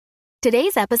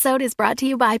Today's episode is brought to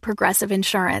you by Progressive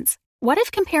Insurance. What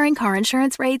if comparing car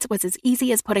insurance rates was as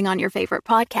easy as putting on your favorite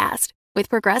podcast? With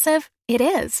Progressive, it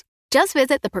is. Just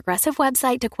visit the Progressive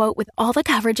website to quote with all the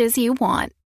coverages you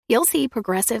want. You'll see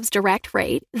Progressive's direct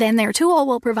rate, then their tool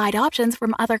will provide options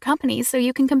from other companies so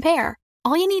you can compare.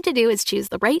 All you need to do is choose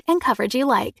the rate and coverage you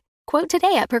like. Quote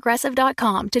today at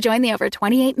Progressive.com to join the over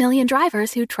 28 million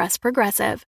drivers who trust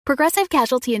Progressive. Progressive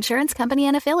Casualty Insurance Company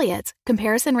and Affiliates.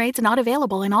 Comparison rates not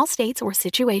available in all states or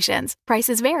situations.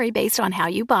 Prices vary based on how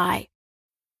you buy.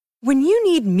 When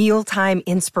you need mealtime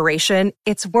inspiration,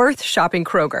 it's worth shopping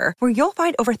Kroger, where you'll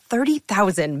find over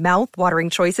 30,000 mouth-watering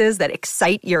choices that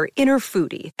excite your inner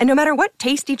foodie. And no matter what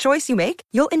tasty choice you make,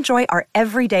 you'll enjoy our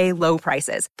everyday low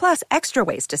prices, plus extra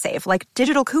ways to save, like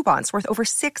digital coupons worth over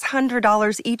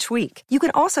 $600 each week. You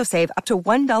can also save up to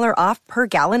 $1 off per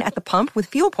gallon at the pump with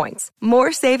fuel points.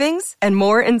 More savings and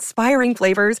more inspiring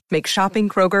flavors make shopping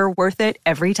Kroger worth it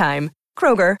every time.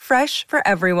 Kroger, fresh for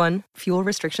everyone. Fuel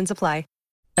restrictions apply.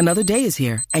 Another day is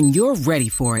here, and you're ready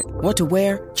for it. What to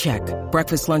wear? Check.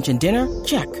 Breakfast, lunch, and dinner?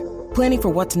 Check. Planning for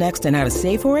what's next and how to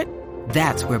save for it?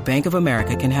 That's where Bank of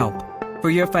America can help. For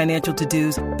your financial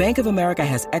to-dos, Bank of America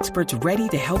has experts ready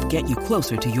to help get you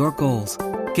closer to your goals.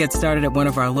 Get started at one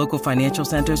of our local financial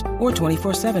centers or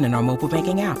 24/7 in our mobile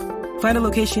banking app. Find a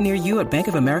location near you at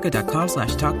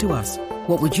bankofamerica.com/talktous.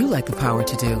 What would you like the power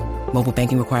to do? Mobile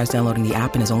banking requires downloading the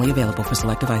app and is only available for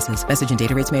select devices. Message and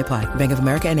data rates may apply. Bank of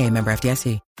America N.A., member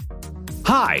FDIC.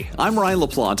 Hi, I'm Ryan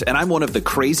LaPlante, and I'm one of the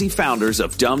crazy founders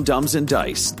of Dumb Dumbs and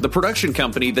Dice, the production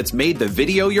company that's made the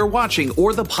video you're watching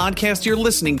or the podcast you're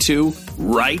listening to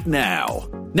right now.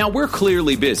 Now, we're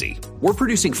clearly busy. We're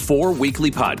producing 4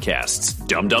 weekly podcasts,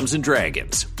 Dumb Dumbs and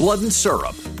Dragons, Blood and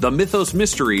Syrup, The Mythos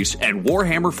Mysteries, and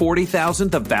Warhammer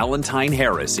 40,000, The Valentine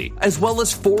Heresy, as well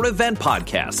as 4 event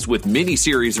podcasts with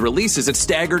mini-series releases at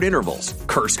staggered intervals,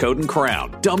 Curse Code and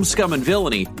Crown, Dumb Scum and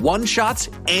Villainy, One-Shots,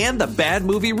 and the bad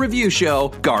movie review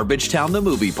show, Garbage Town the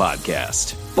Movie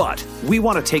Podcast. But we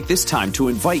want to take this time to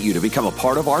invite you to become a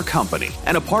part of our company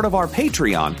and a part of our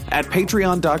Patreon at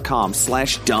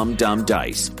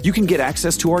patreon.com/dumbdumbdice. You can get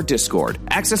access to our Discord,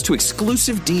 access to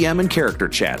exclusive DM and character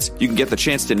chats. You can get the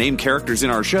chance to name characters in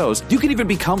our shows. You can even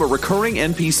become a recurring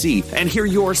NPC and hear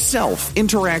yourself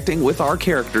interacting with our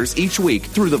characters each week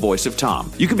through the voice of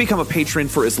Tom. You can become a patron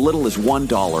for as little as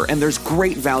 $1, and there's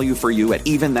great value for you at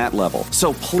even that level.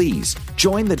 So please,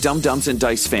 join the Dumb Dumbs and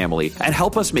Dice family and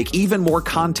help us make even more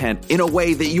content in a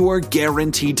way that you are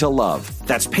guaranteed to love.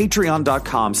 That's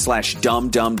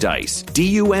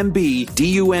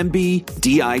patreon.com/dumbdumbdice.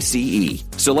 DUMBDICE.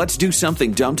 So let's do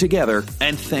something dumb together,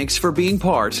 and thanks for being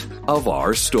part of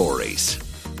our stories.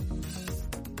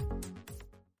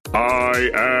 I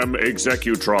am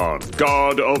Executron,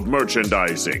 god of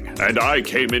merchandising, and I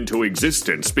came into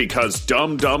existence because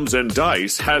Dumb Dumbs and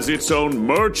Dice has its own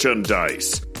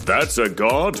merchandise. That's a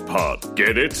god pod,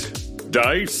 get it?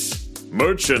 Dice?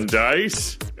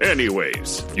 Merchandise?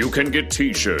 Anyways, you can get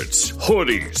t-shirts,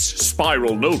 hoodies,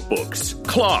 spiral notebooks,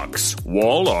 clocks,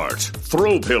 wall art,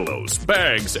 throw pillows,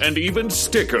 bags, and even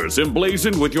stickers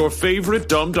emblazoned with your favorite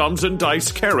Dumb Dumbs and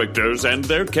Dice characters and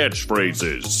their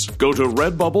catchphrases. Go to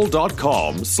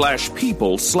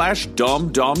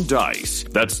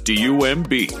redbubble.com/people/dumbdumbdice. That's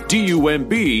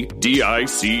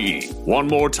DUMBDICE. One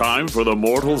more time for the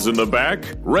mortals in the back.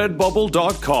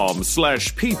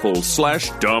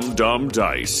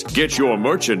 redbubble.com/people/dumbdumbdice. Get your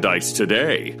merchandise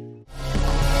today.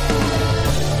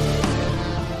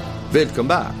 Welcome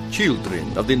back,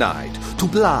 children of the night, to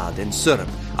Blood and Syrup,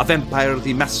 a Vampire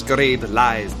the Masquerade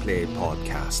live play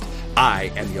podcast.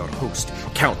 I am your host,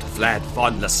 Count Vlad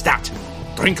von Lestat,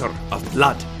 drinker of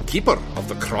blood, keeper of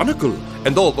the chronicle,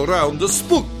 and all around a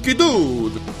spooky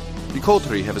dude. The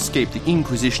coterie have escaped the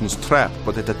Inquisition's trap,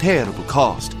 but at a terrible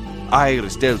cost.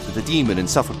 Iris dealt with the demon and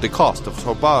suffered the cost of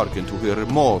her bargain to her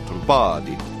immortal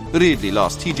body. Ridley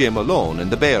lost TJ Malone,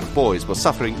 and the Bear Boys were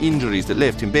suffering injuries that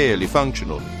left him barely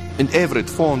functional. And Everett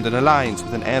formed an alliance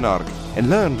with an anarch and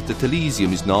learned that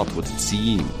Elysium is not what it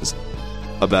seems.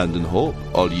 Abandon hope,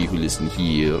 all ye who listen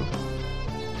here.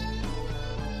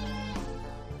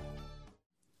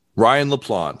 Ryan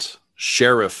LaPlante,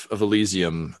 Sheriff of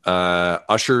Elysium,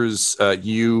 ushers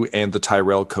you and the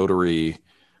Tyrell coterie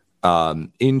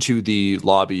into the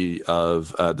lobby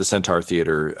of the Centaur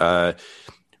Theater.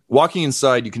 Walking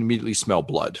inside, you can immediately smell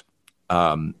blood.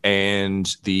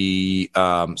 And the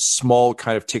small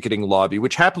kind of ticketing lobby,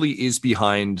 which happily is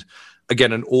behind,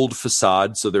 again, an old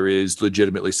facade, so there is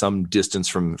legitimately some distance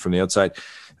from the outside,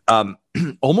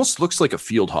 almost looks like a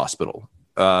field hospital.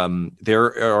 There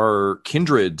are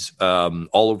kindred all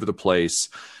over the place,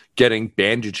 getting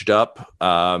bandaged up,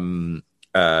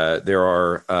 There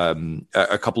are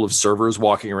a couple of servers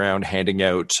walking around handing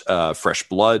out fresh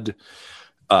blood.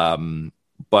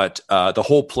 But the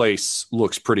whole place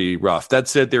looks pretty rough. That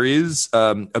said, there is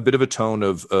a bit of a tone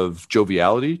of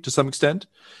joviality to some extent,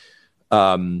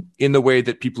 in the way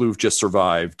that people who've just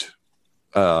survived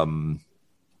some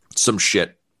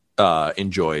shit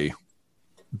enjoy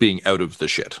being out of the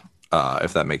shit,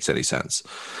 if that makes any sense.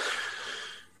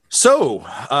 So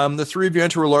the three of you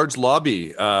enter a large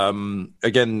lobby.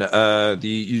 Again,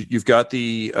 you've got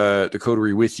the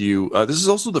coterie with you. This is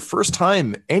also the first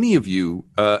time any of you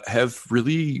have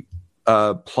really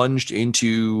plunged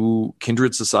into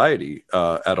kindred society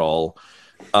at all.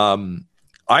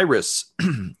 Iris,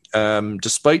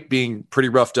 despite being pretty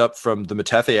roughed up from the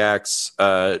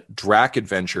Metathiax Drac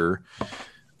adventure,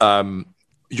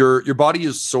 your body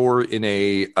is sore in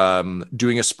a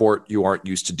doing a sport you aren't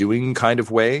used to doing kind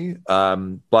of way,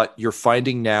 but you're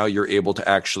finding now you're able to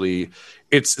actually.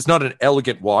 It's not an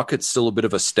elegant walk. It's still a bit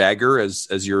of a stagger as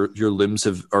your limbs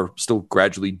are still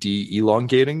gradually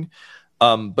de-elongating,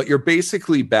 but you're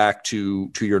basically back to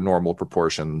your normal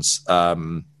proportions.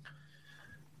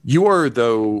 You are,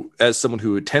 though, as someone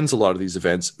who attends a lot of these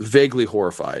events, vaguely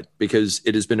horrified because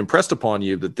it has been impressed upon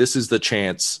you that this is the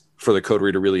chance for the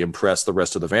coterie to really impress the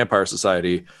rest of the Vampire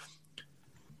Society.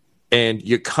 And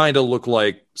you kind of look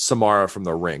like Samara from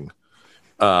The Ring.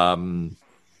 That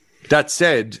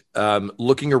said,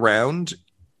 looking around,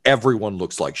 everyone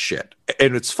looks like shit.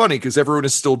 And it's funny because everyone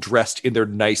is still dressed in their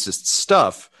nicest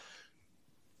stuff,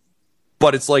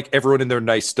 but it's like everyone in their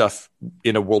nice stuff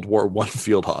in a World War I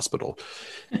field hospital.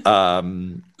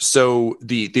 So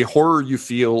the horror you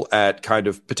feel at kind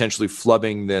of potentially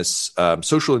flubbing this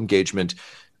social engagement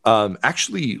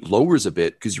actually lowers a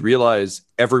bit because you realize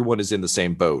everyone is in the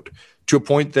same boat to a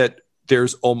point that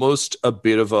there's almost a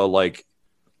bit of a like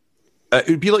it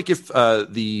would be like if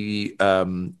the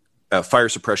fire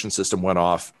suppression system went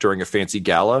off during a fancy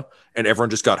gala and everyone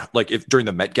just got like if during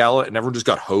the Met Gala and everyone just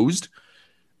got hosed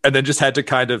and then just had to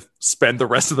kind of spend the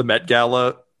rest of the Met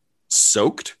Gala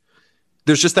soaked.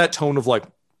 There's just that tone of like,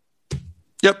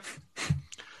 yep.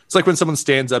 It's like when someone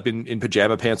stands up in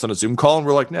pajama pants on a Zoom call and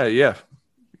we're like, nah, yeah,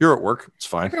 you're at work. It's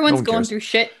fine. Everyone's going through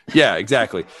shit. Yeah,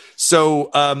 exactly. So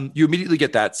you immediately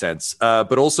get that sense.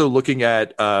 But also looking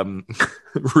at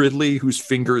Ridley, whose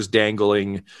fingers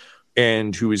dangling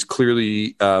and who is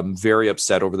clearly very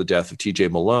upset over the death of TJ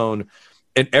Malone.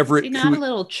 And Everett, is he not a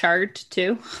little charred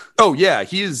too? Oh yeah,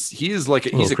 he is like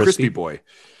he's a crispy boy.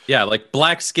 Yeah, like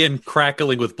black skin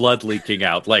crackling with blood leaking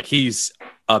out. Like he's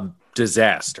a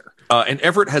disaster. And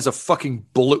Everett has a fucking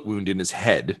bullet wound in his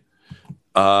head.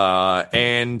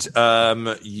 And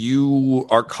you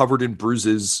are covered in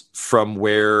bruises from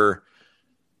where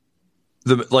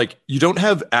you don't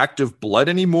have active blood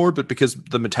anymore, but because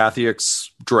the Metathiax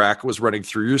Drac was running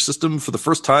through your system for the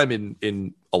first time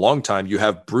in a long time, you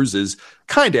have bruises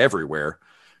kind of everywhere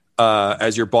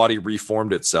as your body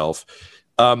reformed itself.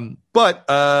 But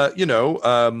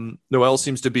Noelle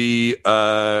seems to be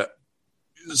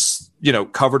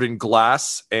covered in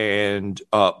glass and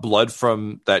blood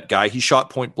from that guy he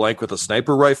shot point blank with a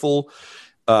sniper rifle.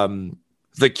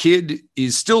 The kid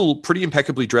is still pretty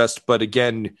impeccably dressed, but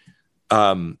again,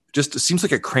 just seems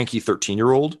like a cranky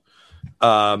 13-year-old.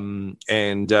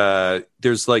 And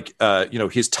there's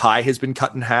his tie has been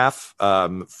cut in half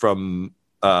from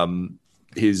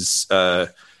his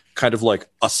kind of like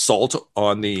assault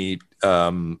on the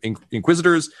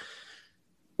Inquisitors,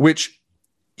 which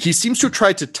he seems to have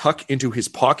tried to tuck into his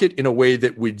pocket in a way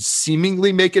that would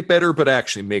seemingly make it better, but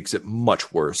actually makes it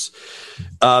much worse.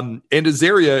 And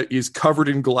Azaria is covered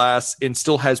in glass and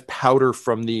still has powder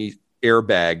from the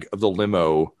airbag of the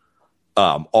limo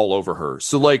all over her.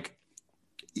 So, like,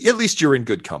 at least you're in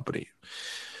good company.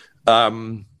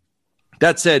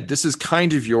 That said, this is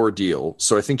kind of your deal,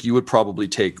 so I think you would probably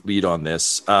take lead on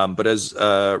this. But as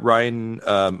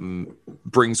Ryan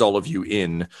brings all of you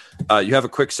in, you have a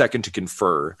quick second to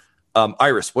confer.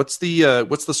 Iris, what's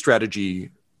the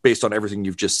strategy based on everything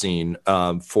you've just seen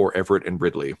for Everett and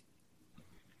Ridley?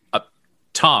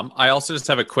 Tom, I also just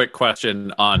have a quick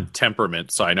question on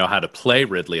temperament, so I know how to play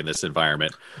Ridley in this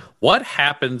environment. What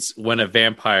happens when a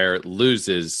vampire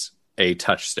loses a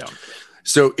touchstone?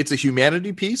 So it's a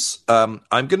humanity piece. I'm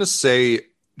going to say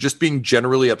just being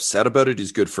generally upset about it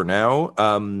is good for now.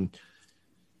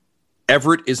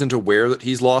 Everett isn't aware that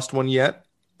he's lost one yet.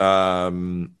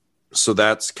 So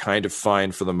that's kind of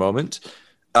fine for the moment.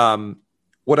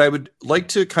 What I would like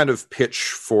to kind of pitch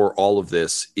for all of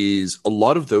this is a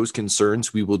lot of those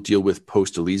concerns we will deal with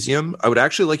post-Elysium. I would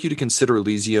actually like you to consider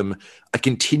Elysium a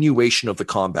continuation of the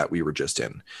combat we were just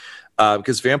in.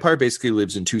 because vampire basically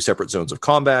lives in two separate zones of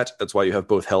combat. That's why you have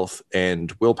both health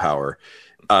and willpower.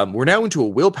 We're now into a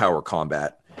willpower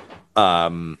combat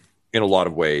in a lot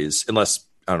of ways, unless,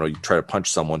 I don't know, you try to punch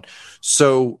someone.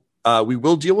 So we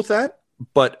will deal with that,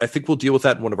 but I think we'll deal with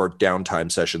that in one of our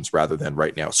downtime sessions rather than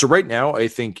right now. So right now, I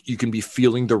think you can be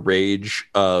feeling the rage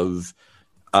of...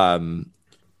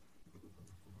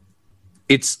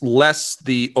 it's less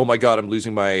the, oh my God, I'm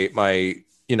losing my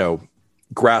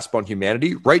grasp on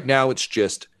humanity. Right now, it's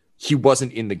just he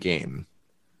wasn't in the game.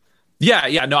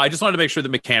 Yeah, no, I just wanted to make sure that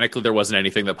mechanically there wasn't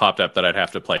anything that popped up that I'd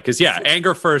have to play. Because,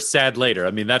 anger first, sad later.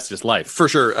 I mean, that's just life. For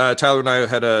sure. Tyler and I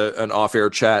had an off-air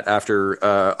chat after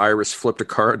Iris flipped a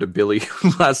card to Billy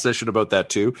last session about that,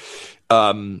 too.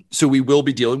 So we will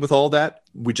be dealing with all that.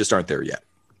 We just aren't there yet.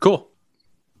 Cool.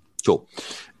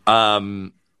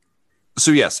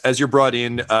 So yes, as you're brought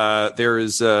in, there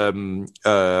is a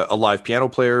live piano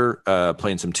player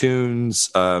playing some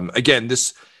tunes. Again,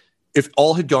 this, if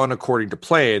all had gone according to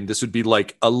plan, this would be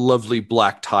like a lovely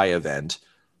black tie event,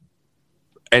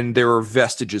 and there are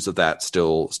vestiges of that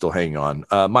still hanging on.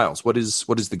 Miles, what is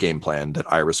the game plan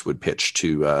that Iris would pitch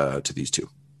to these two?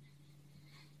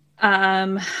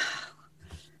 Kind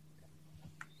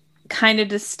of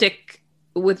to stick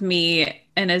with me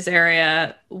in his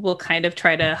area. We'll kind of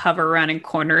try to hover around in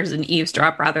corners and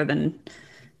eavesdrop rather than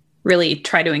really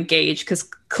try to engage, because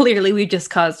clearly we just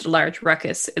caused a large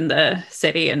ruckus in the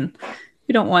city and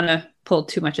we don't want to pull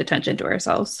too much attention to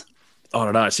ourselves. I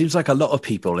don't know. It seems like a lot of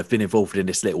people have been involved in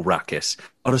this little ruckus.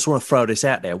 I just want to throw this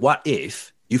out there. What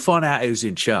if you find out who's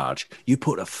in charge, you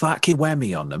put a fucking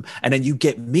whammy on them, and then you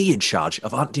get me in charge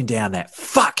of hunting down that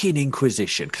fucking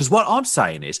Inquisition? Because what I'm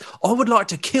saying is, I would like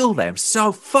to kill them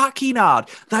so fucking hard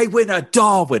they win a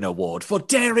Darwin Award for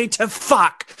daring to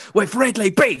fuck with Ridley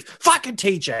Beef. Fucking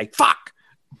TJ, fuck.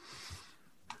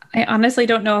 I honestly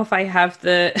don't know if I have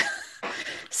the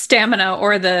stamina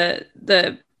or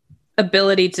the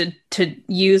ability to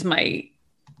use my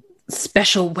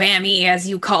special whammy, as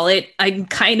you call it. I'm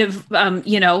kind of,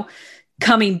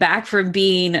 coming back from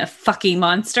being a fucking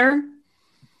monster.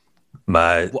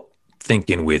 My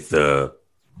thinking with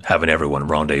having everyone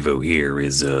rendezvous here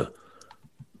is,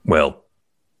 well,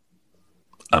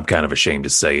 I'm kind of ashamed to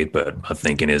say it, but my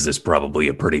thinking is there's probably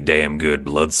a pretty damn good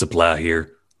blood supply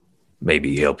here.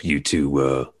 Maybe help you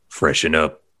to freshen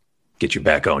up, get you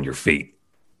back on your feet.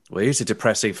 Well, here's a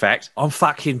depressing fact. I'm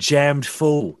fucking jammed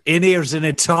full. In here's an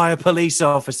entire police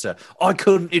officer. I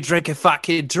couldn't drink a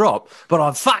fucking drop, but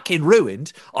I'm fucking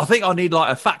ruined. I think I need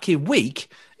like a fucking week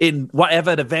in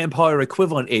whatever the vampire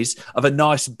equivalent is of a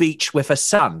nice beach with a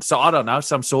sun. So I don't know,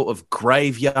 some sort of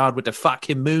graveyard with the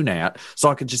fucking moon out so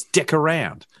I can just dick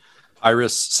around.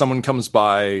 Iris, someone comes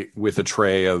by with a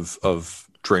tray of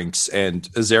drinks, and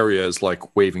Azaria is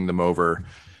like waving them over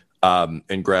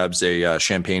and grabs a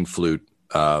champagne flute.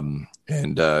 And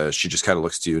she just kind of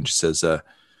looks to you and she says,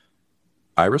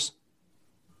 Iris,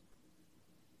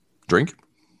 drink.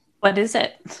 What is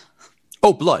it?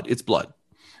 Oh, blood. It's blood.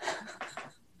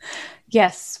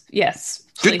 Yes.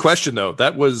 Good question, though.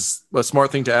 That was a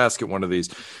smart thing to ask at one of these.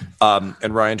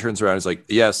 And Ryan turns around and is like,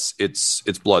 yes, it's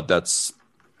blood.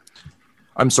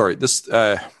 I'm sorry. This,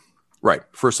 right.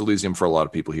 First Elysium for a lot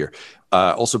of people here.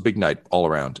 Also big night all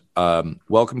around.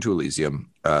 Welcome to Elysium.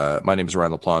 My name is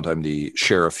Ryan LaPlante. I'm the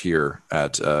sheriff here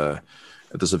at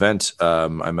this event.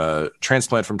 I'm a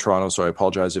transplant from Toronto, so I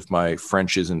apologize if my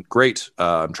French isn't great.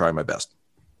 I'm trying my best.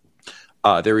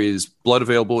 There is blood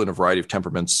available in a variety of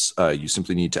temperaments. You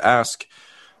simply need to ask.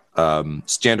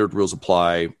 Standard rules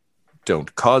apply.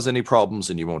 Don't cause any problems,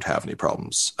 and you won't have any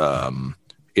problems.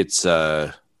 It's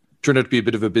turned out to be a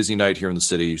bit of a busy night here in the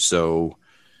city, so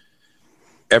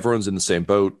everyone's in the same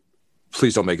boat.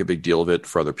 Please don't make a big deal of it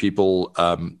for other people.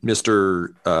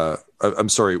 Mr. I'm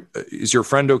sorry, is your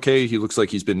friend okay? He looks like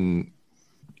he's been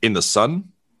in the sun.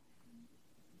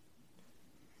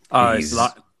 Oh, it's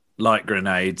light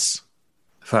grenades.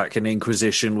 Fucking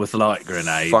Inquisition with light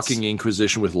grenades. Fucking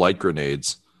Inquisition with light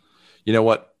grenades. You know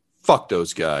what? Fuck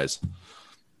those guys.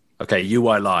 Okay, you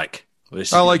I like.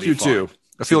 I like you too.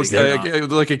 I feel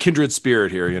like a kindred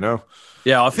spirit here, you know?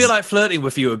 Yeah, I feel like flirting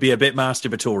with you would be a bit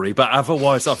masturbatory, but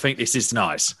otherwise I think this is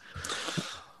nice.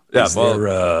 Yeah,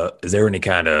 is there any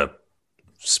kind of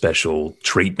special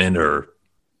treatment or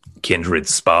kindred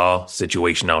spa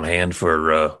situation on hand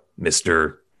for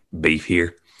Mr. Beef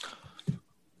here?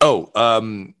 Oh,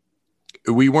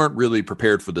 we weren't really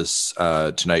prepared for this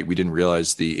tonight. We didn't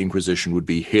realize the Inquisition would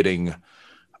be hitting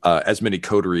as many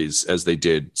coteries as they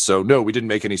did. So no, we didn't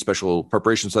make any special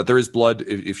preparations. That there is blood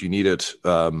if you need it.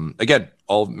 Again,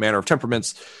 all manner of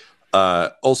temperaments.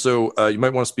 Also, you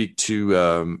might want to speak to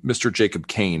Mr. Jacob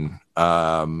Kane.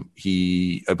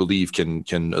 He, I believe,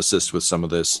 can assist with some of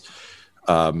this.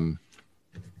 And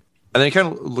then he kind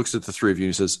of looks at the three of you and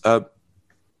he says,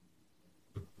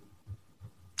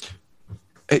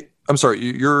 "Hey, I'm sorry,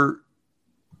 your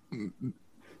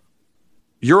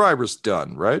Iris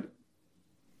done, right?"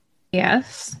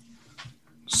 Yes.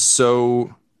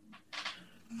 So,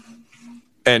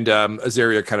 and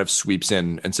Azaria kind of sweeps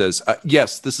in and says,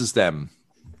 "Yes, this is them."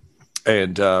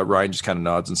 And Ryan just kind of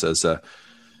nods and says,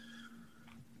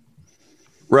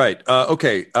 "Right,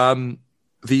 okay.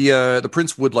 The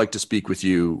prince would like to speak with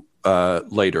you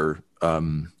later.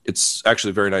 It's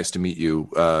actually very nice to meet you,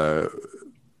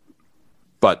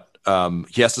 but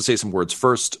he has to say some words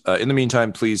first. In the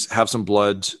meantime, please have some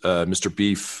blood, Mr.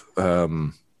 Beef."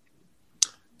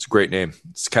 It's a great name.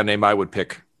 It's the kind of name I would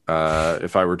pick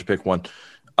if I were to pick one.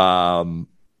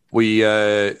 We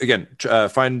again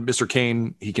find Mr.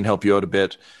 Kane. He can help you out a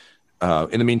bit.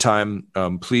 In the meantime,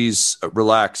 please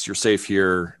relax. You're safe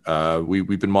here.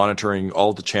 We've been monitoring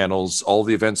all the channels. All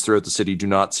the events throughout the city do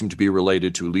not seem to be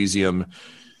related to Elysium.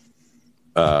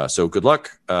 So good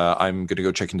luck. I'm going to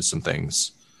go check into some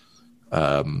things.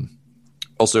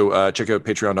 Also, check out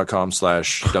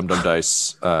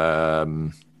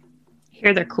patreon.com/dumdumdice.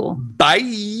 Here they're cool.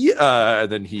 Bye.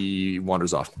 And then he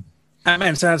wanders off. That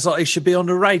man sounds like he should be on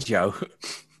the radio.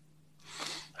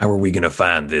 How are we going to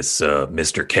find this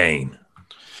Mr. Kane?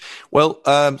 Well,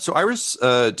 so Iris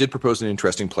did propose an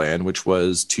interesting plan, which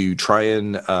was to try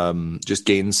and just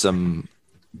gain some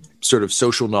sort of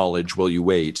social knowledge while you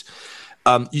wait.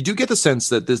 You do get the sense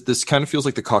that this kind of feels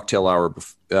like the cocktail hour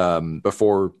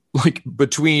before, like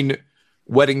between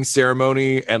wedding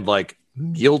ceremony and like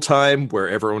mealtime, where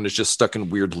everyone is just stuck in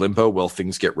weird limbo while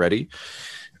things get ready.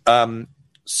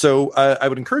 So I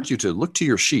would encourage you to look to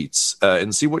your sheets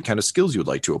and see what kind of skills you would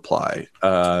like to apply.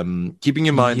 Keeping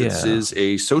in mind that this is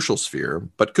a social sphere,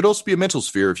 but could also be a mental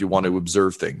sphere if you want to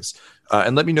observe things.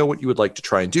 And let me know what you would like to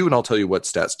try and do, and I'll tell you what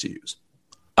stats to use.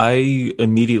 I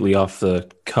immediately off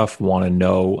the cuff want to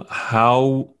know,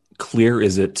 how clear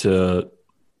is it to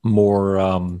more,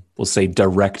 we'll say,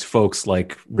 direct folks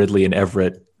like Ridley and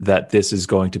Everett that this is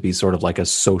going to be sort of like a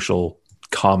social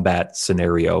combat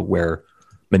scenario where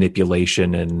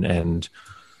manipulation and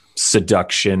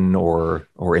seduction or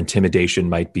intimidation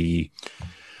might be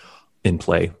in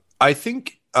play? I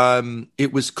think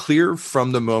it was clear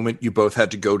from the moment you both had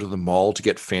to go to the mall to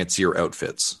get fancier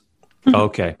outfits.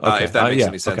 Okay. If that makes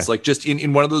any sense. Like just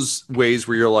in one of those ways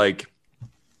where you're like,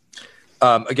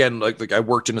 again, like I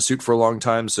worked in a suit for a long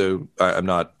time, so I'm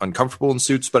not uncomfortable in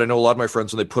suits, but I know a lot of my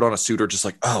friends, when they put on a suit, are just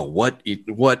like, oh, what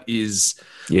is,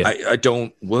 I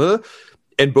don't, what?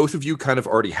 And both of you kind of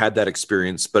already had that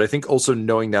experience, but I think also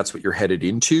knowing that's what you're headed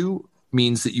into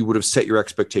means that you would have set your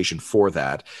expectation for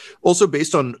that. Also,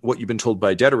 based on what you've been told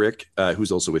by Dederick,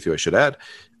 who's also with you, I should add,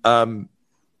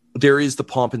 there is the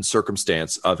pomp and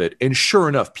circumstance of it. And sure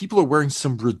enough, people are wearing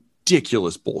some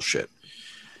ridiculous bullshit.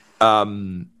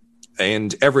 And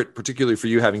Everett, particularly for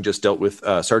you, having just dealt with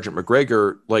Sergeant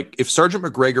McGregor, like if Sergeant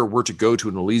McGregor were to go to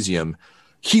an Elysium,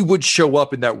 he would show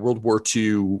up in that World War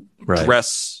II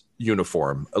dress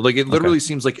uniform. Like it literally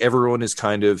seems like everyone is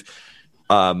kind of,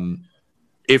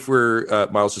 if we're,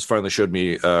 Miles just finally showed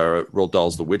me Roald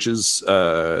Dahl's The Witches,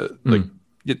 like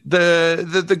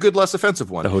the good, less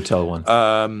offensive one. The hotel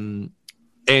one.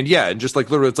 And yeah, and just like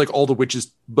literally, it's like all the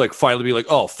witches like finally be like,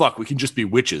 oh, fuck, we can just be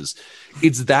witches.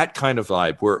 It's that kind of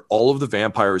vibe where all of the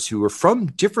vampires who are from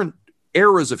different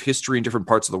eras of history in different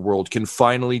parts of the world can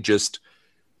finally just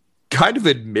kind of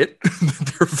admit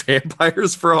that they're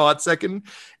vampires for a hot second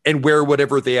and wear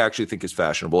whatever they actually think is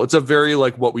fashionable. It's a very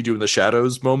like What We Do in the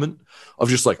Shadows moment of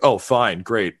just like, oh, fine,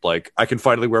 great. Like I can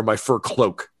finally wear my fur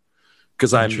cloak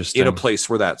because I'm in a place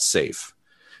where that's safe.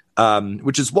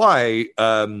 Which is why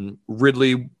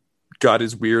Ridley got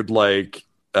his weird like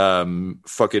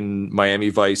fucking Miami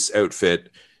Vice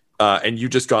outfit, and you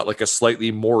just got like a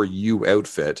slightly more you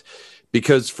outfit,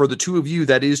 because for the two of you,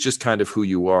 that is just kind of who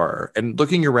you are. And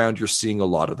looking around, you're seeing a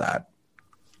lot of that.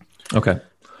 Okay.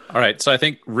 All right, so I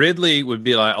think Ridley would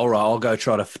be like, all right, I'll go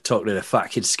try to talk to the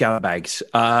fucking scumbags.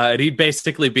 And he'd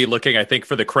basically be looking, I think,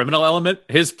 for the criminal element.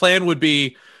 His plan would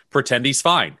be pretend he's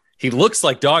fine. He looks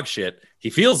like dog shit. He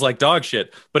feels like dog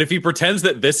shit. But if he pretends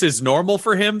that this is normal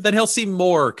for him, then he'll seem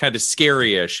more kind of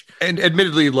scary-ish. And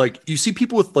admittedly, like, you see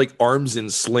people with, like, arms in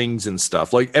slings and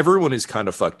stuff. Like, everyone is kind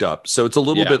of fucked up. So it's a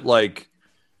little bit like,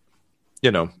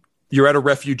 you know, you're at a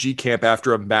refugee camp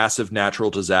after a massive natural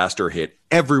disaster hit.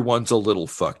 Everyone's a little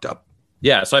fucked up.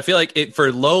 Yeah, so I feel like it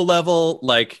for low level,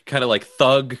 like kind of like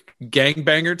thug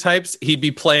gangbanger types, he'd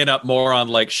be playing up more on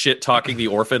like shit talking the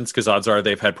orphans because odds are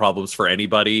they've had problems for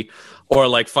anybody, or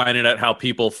like finding out how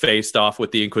people faced off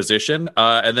with the Inquisition.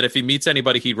 And then if he meets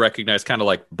anybody he'd recognize kind of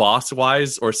like boss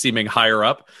wise or seeming higher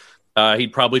up,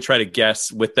 he'd probably try to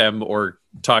guess with them or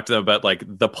talk to them about like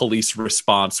the police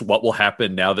response, what will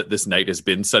happen now that this night has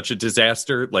been such a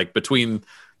disaster, like between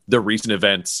the recent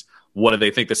events. What do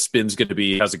they think the spin's going to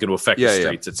be? How's it going to affect the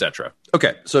streets, etc.?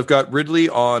 Okay, so I've got Ridley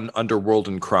on Underworld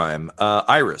and Crime.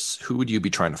 Iris, who would you be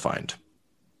trying to find?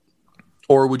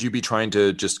 Or would you be trying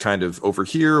to just kind of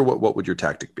overhear? What would your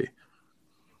tactic be?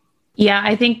 Yeah,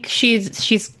 I think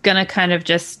she's going to kind of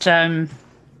just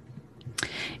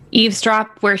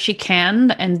eavesdrop where she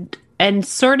can and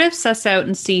sort of suss out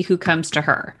and see who comes to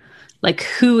her. Like,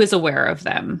 who is aware of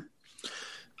them?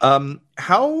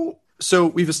 So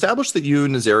we've established that you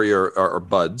and Azaria are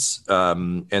buds,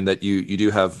 and that you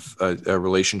do have a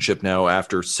relationship now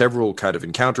after several kind of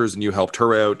encounters, and you helped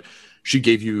her out. She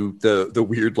gave you the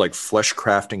weird like flesh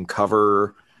crafting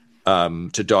cover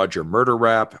to dodge your murder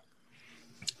rap.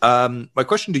 My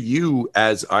question to you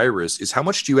as Iris is, how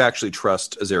much do you actually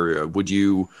trust Azaria? Would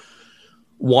you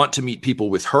want to meet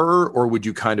people with her, or would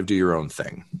you kind of do your own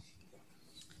thing?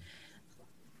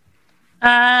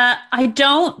 I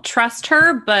don't trust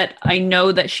her, but I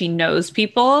know that she knows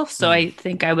people, so I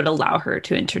think I would allow her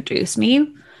to introduce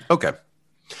me. Okay.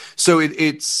 So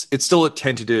it's still a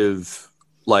tentative,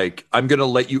 like, I'm going to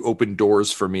let you open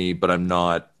doors for me, but I'm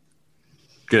not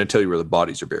going to tell you where the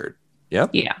bodies are buried. Yeah?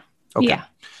 Yeah. Okay. Yeah.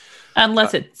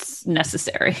 Unless it's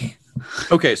necessary.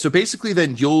 Okay, so basically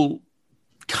then you'll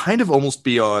kind of almost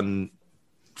be on,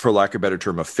 for lack of a better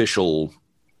term, official,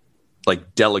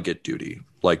 like, delegate duty.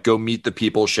 Like, go meet the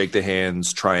people, shake the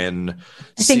hands, try and...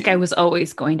 I think I was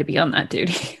always going to be on that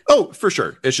duty. Oh, for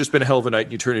sure. It's just been a hell of a night,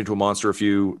 and you turned into a monster a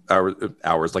few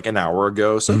hours, like an hour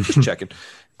ago, so I'm just checking.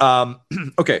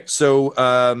 Okay,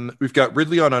 so we've got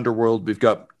Ridley on Underworld. We've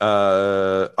got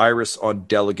Iris on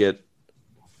delegate,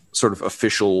 sort of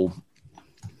official...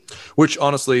 Which,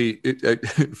 honestly, I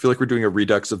feel like we're doing a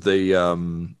redux of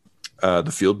the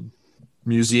Field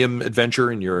Museum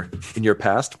adventure in your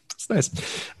past. It's nice.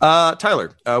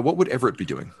 Tyler, what would Everett be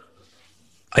doing?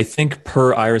 I think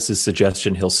per Iris's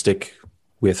suggestion, he'll stick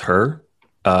with her,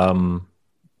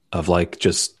 of like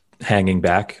just hanging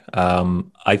back.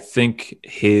 I think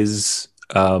his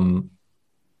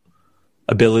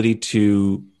ability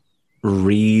to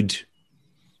read,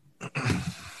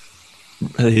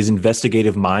 his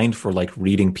investigative mind for like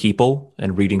reading people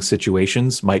and reading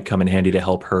situations might come in handy to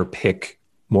help her pick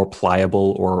more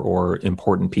pliable or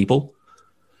important people.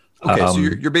 Okay, so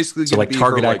you're basically so like be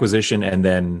target her, acquisition and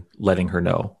then letting her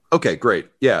know. Okay, great.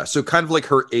 Yeah, so kind of like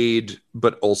her aide,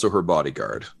 but also her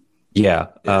bodyguard. Yeah,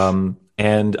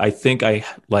 and I think I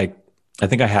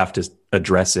have to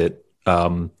address it.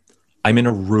 I'm in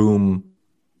a room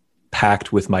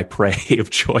packed with my prey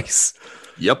of choice.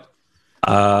 Yep.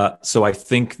 So I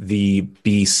think the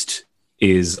beast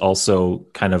is also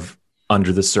kind of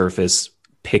under the surface,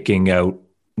 picking out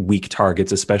weak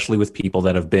targets, especially with people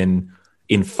that have been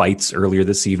in fights earlier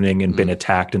this evening and been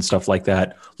attacked and stuff like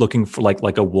that, looking for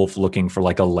like a wolf looking for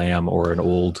like a lamb or an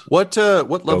old what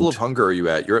level goat. of hunger are you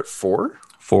at? You're at 4?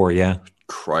 4, yeah.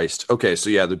 Christ. Okay, so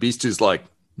yeah, the beast is like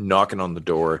knocking on the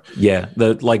door. Yeah,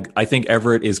 I think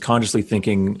Everett is consciously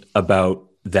thinking about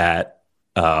that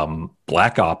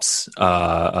Black Ops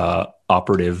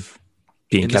operative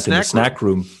being kept in the snack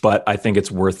room, but I think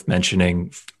it's worth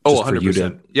mentioning just for you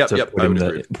to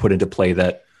put into play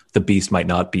that the beast might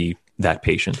not be that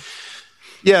patient.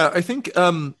 Yeah, I think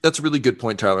that's a really good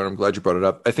point, Tyler. I'm glad you brought it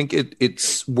up. I think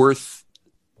it's worth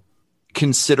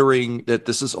considering that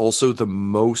this is also the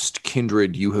most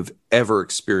kindred you have ever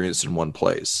experienced in one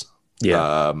place.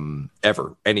 Yeah.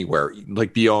 Ever, anywhere,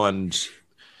 like beyond...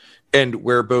 And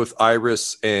where both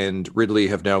Iris and Ridley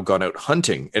have now gone out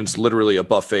hunting, and it's literally a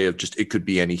buffet of just, it could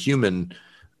be any human,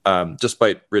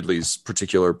 despite Ridley's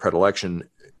particular predilection.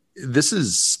 This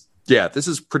is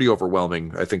pretty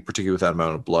overwhelming, I think, particularly with that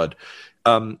amount of blood.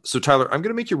 So, Tyler, I'm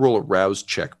going to make you roll a rouse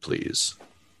check, please.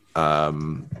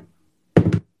 Do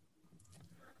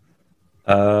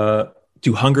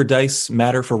hunger dice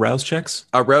matter for rouse checks?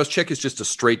 A rouse check is just a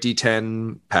straight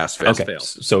D10 pass, fail. Okay,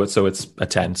 so it's a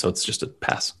 10, so it's just a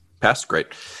pass. Pass, great.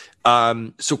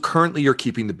 So currently you're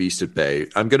keeping the beast at bay.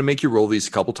 I'm going to make you roll these a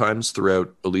couple times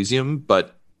throughout Elysium,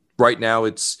 but right now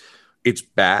it's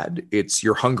bad.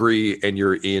 You're hungry and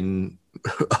you're in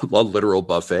a literal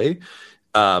buffet.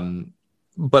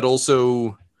 But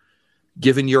also,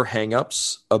 given your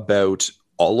hangups about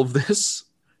all of this,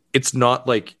 it's not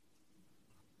like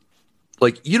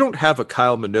like, you don't have a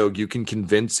Kyle Minogue you can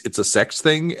convince it's a sex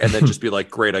thing and then just be like,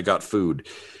 great, I got food.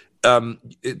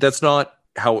 That's not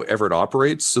how Everett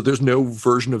operates. So there's no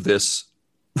version of this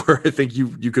where I think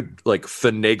you could like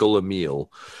finagle a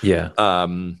meal. Yeah.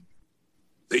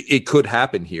 It could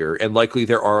happen here, and likely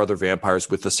there are other vampires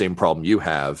with the same problem you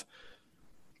have,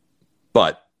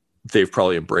 but they've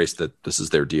probably embraced that this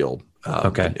is their deal.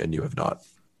 Okay. And you have not.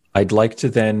 I'd like to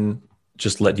then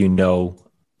just let you know,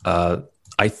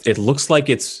 it looks like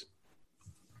it's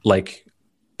like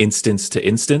instance to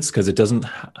instance because it doesn't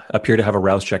appear to have a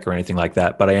rouse check or anything like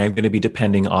that, but I am going to be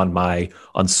depending on my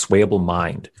unswayable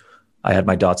mind. I had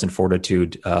my dots in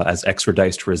fortitude as extra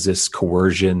dice to resist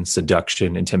coercion,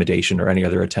 seduction, intimidation, or any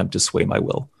other attempt to sway my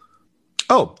will.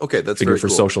 Oh, okay. That's Figure very for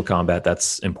cool. social combat.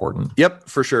 That's important. Yep,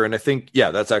 for sure. And I think,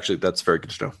 that's very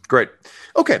good to know. Great.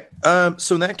 Okay.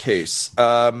 So in that case,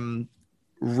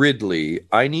 Ridley,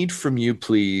 I need from you,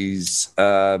 please.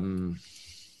 Either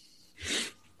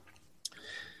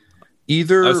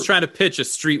I was trying to pitch a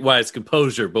streetwise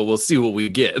composure, but we'll see what we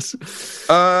get.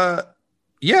 I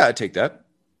take that.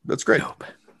 That's great. Nope.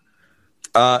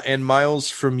 And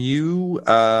Miles, from you,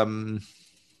 I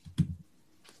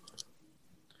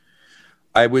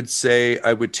would say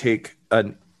I would take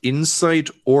an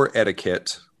insight or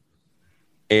etiquette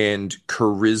and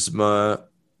charisma,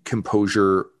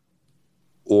 composure,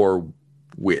 or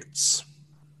wits.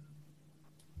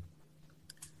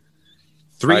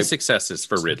 3 successes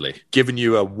for Ridley. Given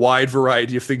you a wide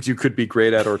variety of things you could be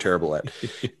great at or terrible at.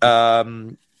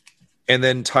 And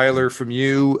then Tyler, from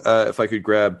you, if I could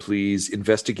grab, please,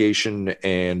 investigation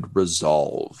and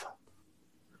resolve.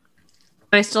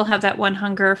 Do I still have that one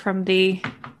hunger from the...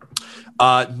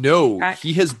 No,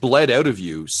 he has bled out of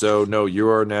you. So no, you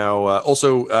are now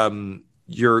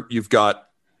you've got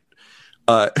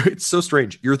it's so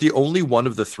strange. You're the only one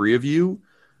of the three of you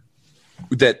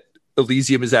that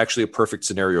Elysium is actually a perfect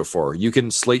scenario for. You can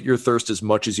slate your thirst as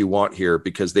much as you want here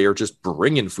because they are just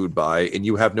bringing food by and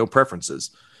you have no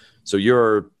preferences. So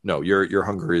your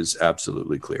hunger is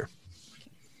absolutely clear.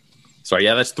 Sorry,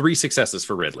 that's 3 successes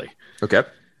for Ridley. Okay.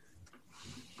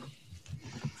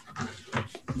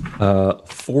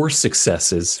 4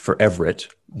 successes for Everett.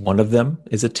 One of them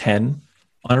is a 10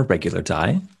 on a regular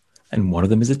die, and one of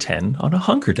them is a 10 on a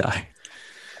hunger die.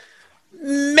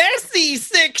 Messy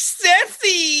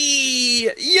successy!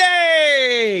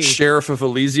 Yay! Sheriff of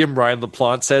Elysium, Ryan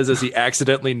LaPlante says as he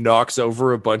accidentally knocks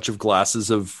over a bunch of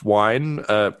glasses of wine,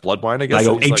 blood wine, I guess. I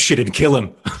go ape shit and kill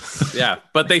him. Yeah,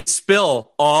 but they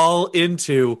spill all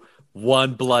into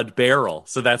one blood barrel.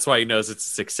 So that's why he knows it's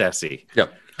successy.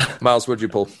 Yep. Miles, what'd you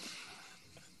pull?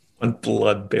 One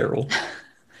blood barrel.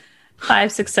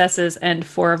 5 successes and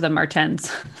 4 of them are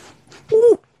 10s.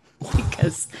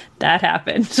 Because that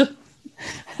happened.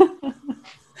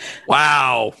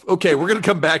 Wow. Okay, we're going to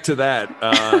come back to that.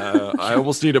 I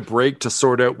almost need a break to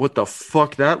sort out what the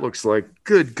fuck that looks like.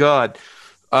 Good God.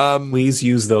 Please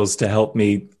use those to help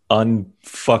me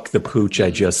unfuck the pooch I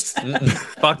just...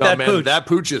 Fuck that pooch. That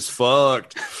pooch is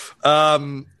fucked.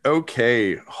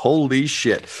 Okay. Holy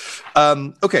shit.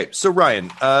 Okay, so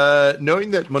Ryan,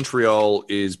 knowing that Montreal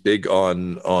is big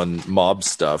on mob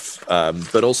stuff,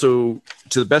 but also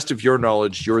to the best of your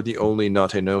knowledge, you're the only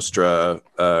Nate Nostra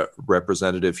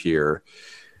representative here.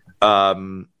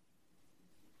 You're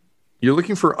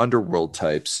looking for underworld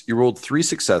types. You rolled 3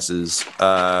 successes.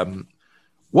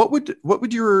 What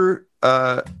would your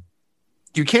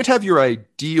you can't have your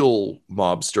ideal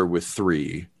mobster with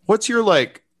 3. What's your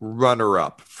runner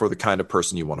up for the kind of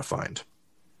person you want to find?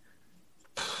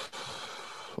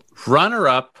 Runner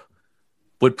up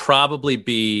would probably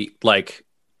be like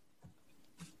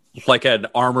an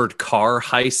armored car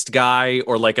heist guy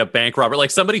or like a bank robber,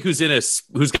 like somebody who's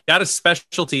got a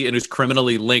specialty and who's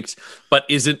criminally linked, but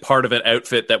isn't part of an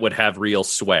outfit that would have real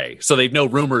sway. So they'd know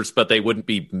rumors, but they wouldn't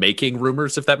be making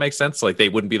rumors, if that makes sense. Like they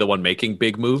wouldn't be the one making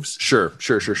big moves. Sure.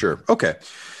 Okay.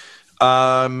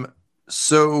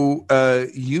 So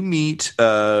you meet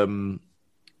a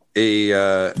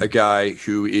guy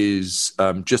who is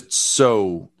just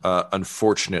so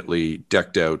unfortunately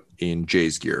decked out in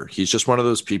Jay's gear. He's just one of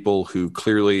those people who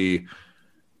clearly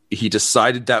he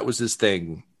decided that was his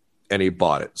thing and he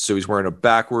bought it. So he's wearing a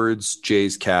backwards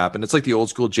Jay's cap, and it's like the old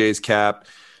school Jay's cap,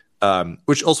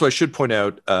 which also I should point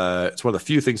out, it's one of the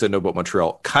few things I know about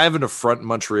Montreal. Kind of an affront in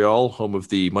Montreal, home of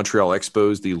the Montreal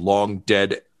Expos, the long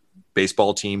dead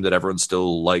baseball team that everyone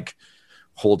still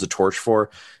holds a torch for.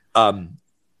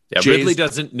 Ridley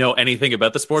doesn't know anything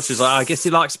about the sports. He's like, I guess he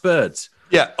likes birds.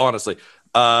 Yeah, honestly.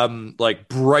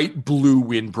 Bright blue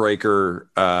windbreaker.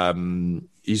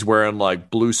 He's wearing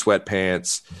blue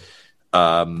sweatpants.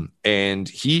 And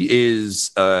he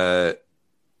is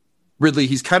Ridley,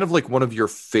 he's kind of like one of your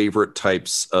favorite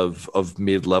types of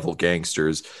mid-level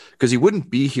gangsters because he wouldn't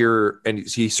be here, and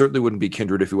he certainly wouldn't be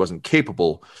Kindred if he wasn't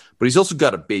capable. But he's also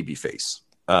got a baby face.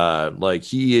 Like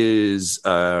he is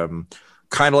kind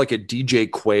of like a DJ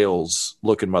Quails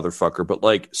looking motherfucker, but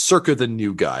like circa the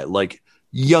new guy, like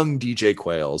young DJ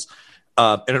Quails.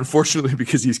 And unfortunately,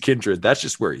 because he's Kindred, that's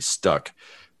just where he's stuck.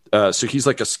 So he's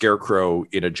like a scarecrow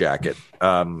in a jacket.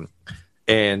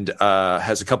 And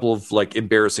has a couple of like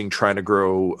embarrassing trying to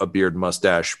grow a beard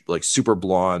mustache, like super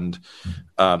blonde.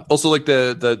 Also like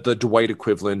the Dwight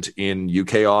equivalent in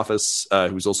UK Office,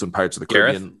 who's also in Pirates of the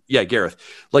Caribbean. Gareth? Yeah, Gareth.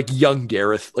 Like young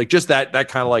Gareth. Like just that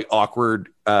kind of like awkward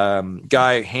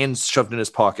guy, hands shoved in his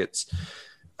pockets.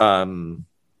 And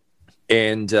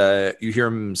you hear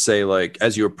him say, like,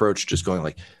 as you approach, just going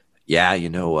like, yeah,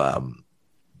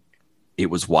 it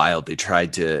was wild. They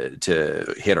tried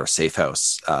to hit our safe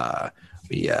house.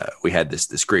 We had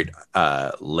this great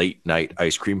late night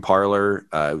ice cream parlor.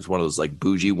 It was one of those like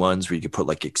bougie ones where you could put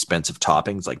like expensive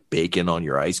toppings like bacon on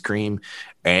your ice cream.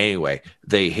 Anyway,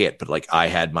 they hit, but like I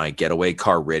had my getaway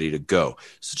car ready to go.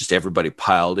 So just everybody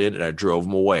piled in and I drove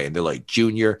them away. And they're like,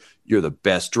 Junior, you're the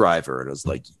best driver. And I was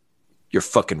like, you're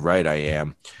fucking right, I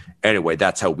am. Anyway,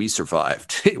 that's how we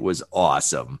survived. It was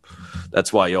awesome.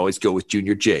 That's why you always go with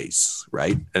Junior J's,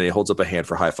 right? And he holds up a hand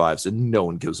for high fives and no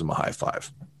one gives him a high five.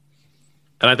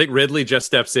 And I think Ridley just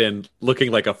steps in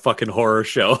looking like a fucking horror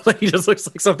show. Like he just looks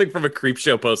like something from a creep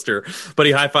show poster. But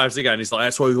he high fives the guy and he's like,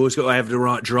 that's why we always got to have the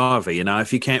right driver.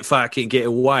 If you can't fucking get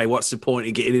away, what's the point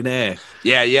in getting in there?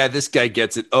 Yeah, this guy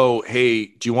gets it. Oh, hey,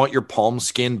 do you want your palm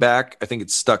skin back? I think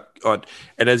it's stuck on.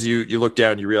 And as you look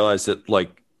down, you realize that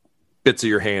like bits of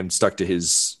your hand stuck to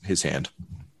his hand.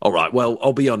 All right, well,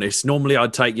 I'll be honest. Normally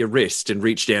I'd take your wrist and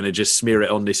reach down and just smear it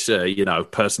on this,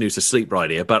 person who's asleep right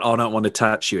here, but I don't want to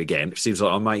touch you again. It seems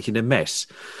like I'm making a mess.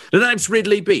 The name's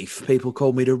Ridley Beef. People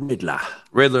call me the Riddler.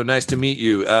 Riddler, nice to meet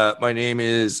you. My name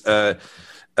is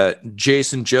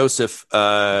Jason Joseph,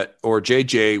 or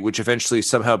JJ, which eventually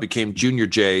somehow became Junior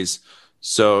J's.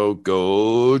 So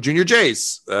go Junior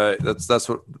J's. That's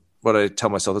what I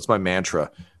tell myself. That's my mantra.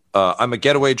 I'm a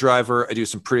getaway driver. I do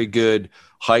some pretty good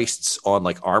heists on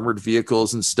like armored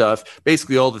vehicles and stuff.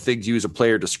 Basically all the things you as a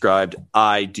player described,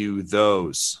 I do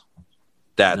those.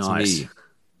 That's nice. Me.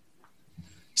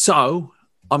 So,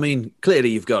 I mean, clearly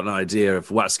you've got an idea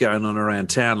of what's going on around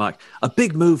town. Like a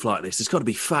big move like this, it's got to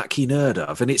be fucking heard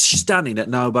of. And it's stunning that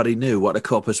nobody knew what the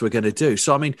coppers were going to do.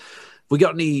 So, I mean, we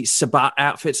got any Sabat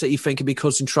outfits that you think could be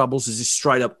causing troubles? Is this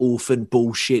straight up orphan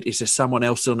bullshit? Is there someone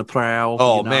else on the prowl?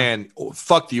 Oh, man.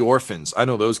 Fuck the orphans. I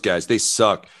know those guys. They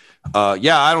suck. I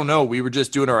don't know. We were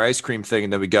just doing our ice cream thing,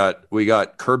 and then we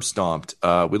got curb stomped.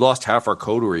 We lost half our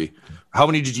coterie. How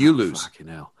many did you lose? Fucking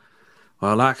hell.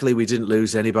 Well, luckily we didn't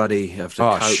lose anybody of the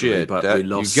coterie, shit. But we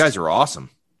lost. You guys are awesome.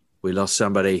 We lost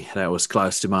somebody that was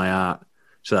close to my heart.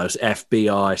 So that was FBI,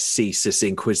 CSIS,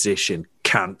 Inquisition,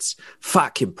 cunts,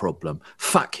 fucking problem,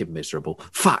 fucking miserable,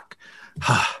 fuck.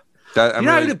 You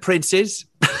know who the prince is?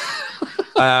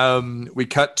 We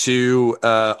cut to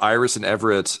Iris and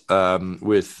Everett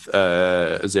with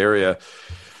Azaria.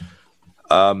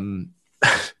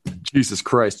 Jesus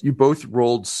Christ, you both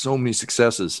rolled so many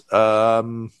successes.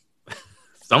 Some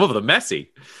of them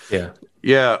messy.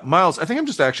 Yeah, Miles, I think I'm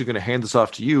just actually going to hand this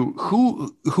off to you.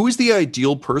 Who is the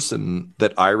ideal person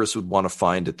that Iris would want to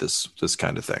find at this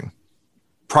kind of thing?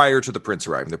 Prior to the prince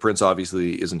arriving. The prince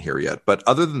obviously isn't here yet. But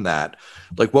other than that,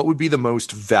 like what would be the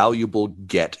most valuable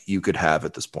get you could have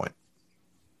at this point?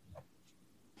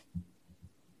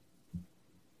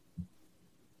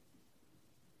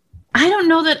 I don't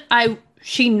know that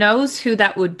she knows who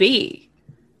that would be.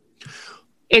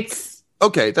 It's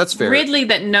okay, that's fair. Ridley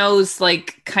that knows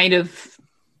like kind of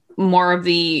more of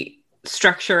the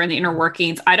structure and the inner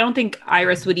workings. I don't think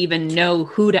Iris would even know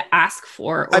who to ask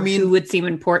for or who would seem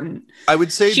important. I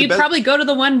would say she'd probably go to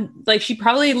the one, like she'd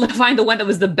probably find the one that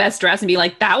was the best dressed and be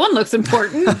like, that one looks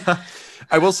important.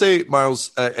 I will say, Miles,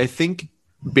 I think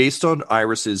based on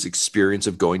Iris's experience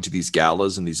of going to these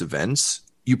galas and these events,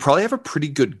 you probably have a pretty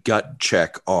good gut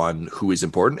check on who is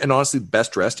important. And honestly,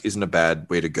 best dressed isn't a bad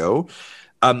way to go.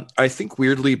 I think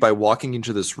weirdly, by walking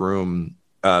into this room,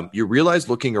 you realize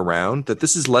looking around that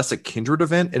this is less a kindred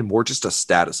event and more just a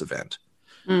status event.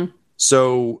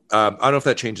 So I don't know if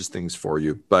that changes things for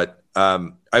you, but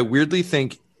I weirdly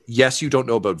think, yes, you don't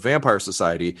know about Vampire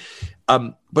Society,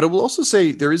 but I will also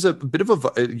say there is a bit of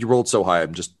a, you rolled so high,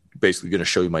 I'm just basically going to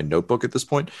show you my notebook at this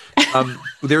point.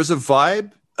 There's a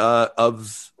vibe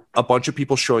of a bunch of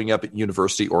people showing up at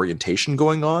university orientation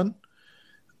going on.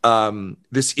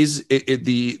 This is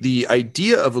the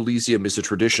idea of Elysium is a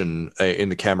tradition in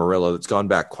the Camarilla that's gone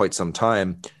back quite some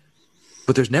time.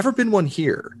 but there's never been one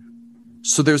here.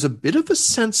 So there's a bit of a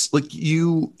sense like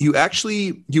you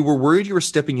were worried you were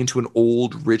stepping into an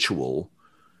old ritual,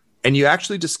 and you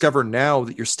actually discover now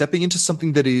that you're stepping into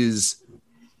something that is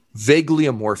vaguely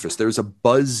amorphous. There's a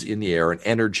buzz in the air, an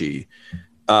energy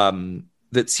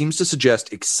that seems to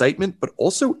suggest excitement, but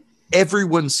also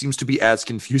everyone seems to be as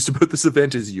confused about this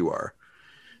event as you are.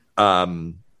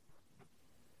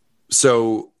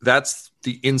 So that's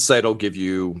the insight I'll give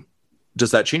you.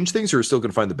 Does that change things, or are you still going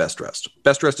to find the best dressed?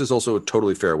 Best dressed is also a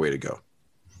totally fair way to go.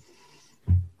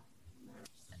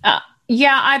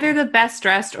 Yeah, either the best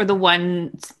dressed or the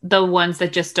ones that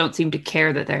just don't seem to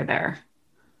care that they're there.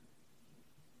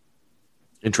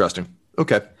 Interesting.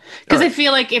 Okay. Because I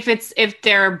feel like if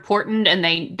they're important and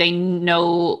they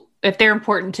know, if they're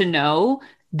important to know,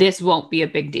 this won't be a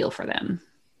big deal for them.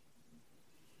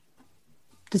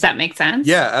 Does that make sense?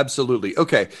 Yeah, absolutely.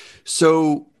 Okay.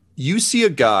 So you see a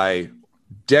guy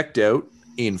decked out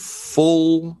in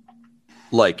full,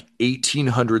 like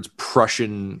 1800s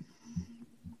Prussian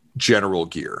general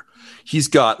gear. He's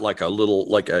got like a little,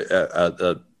 like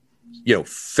a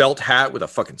felt hat with a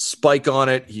fucking spike on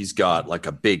it. He's got like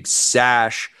a big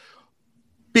sash,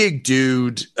 big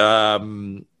dude,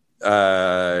 monocle,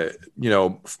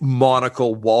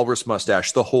 walrus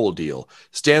mustache, the whole deal.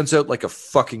 Stands out like a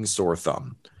fucking sore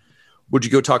thumb. Would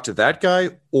you go talk to that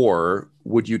guy, or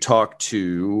would you talk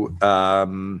to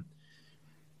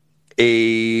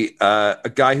a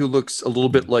guy who looks a little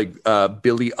bit like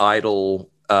Billy Idol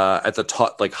at the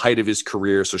top, like height of his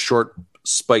career? So short,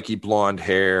 spiky blonde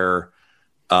hair,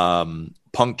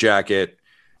 punk jacket,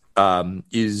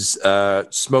 is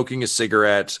smoking a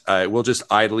cigarette, will just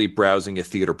idly browsing a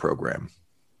theater program.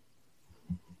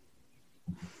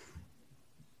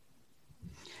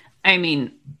 I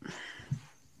mean,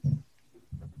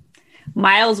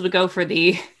 Miles would go for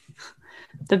the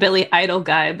Billy Idol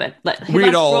guy, but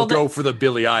we'd all go for the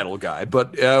Billy Idol guy.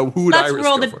 But who would Iris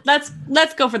go for?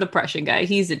 Let's go for the Prussian guy.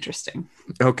 He's interesting.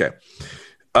 Okay.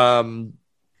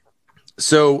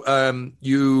 So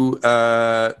you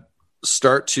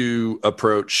start to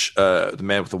approach the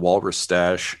man with the walrus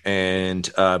stash, and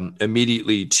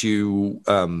immediately to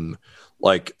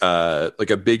like a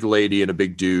big lady and a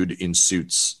big dude in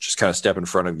suits just kind of step in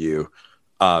front of you.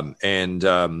 And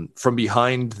from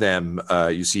behind them,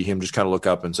 you see him just kind of look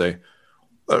up and say,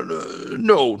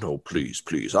 no,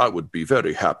 please. I would be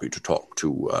very happy to talk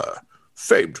to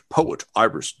famed poet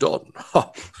Iris Dunn.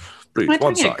 Please,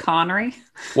 one side. Connery?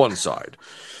 One side.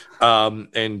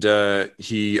 And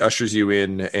he ushers you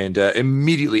in, and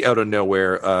immediately out of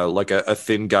nowhere, like a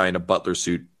thin guy in a butler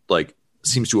suit, like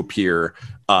seems to appear,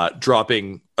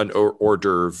 dropping an hors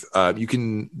d'oeuvre. You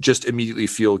can just immediately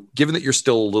feel, given that you're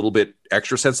still a little bit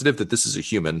extra sensitive, that this is a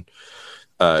human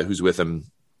who's with him.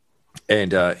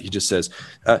 And he just says,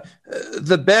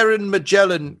 the Baron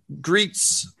Magellan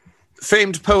greets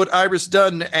famed poet Iris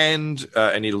Dunn, and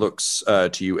he looks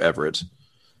to you, Everett.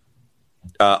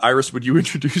 Iris, would you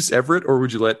introduce Everett, or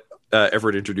would you let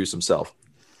Everett introduce himself?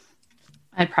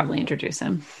 I'd probably introduce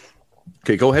him.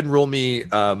 Okay, go ahead and roll me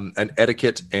an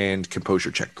etiquette and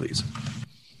composure check, please.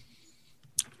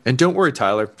 And don't worry,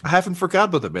 Tyler. I haven't forgot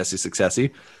about the messy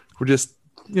successy. We're just,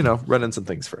 running some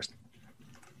things first.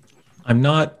 I'm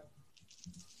not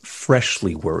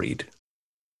freshly worried.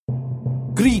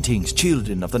 Greetings,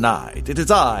 children of the night. It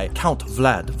is I, Count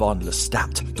Vlad von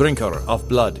Lestat, drinker of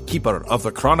blood, keeper of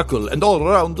the chronicle, and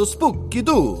all-around the spooky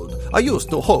dude. I used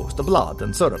to host Blood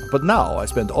and Syrup, but now I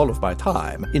spend all of my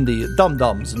time in the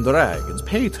Dum-Dums and Dragons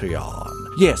Patreon.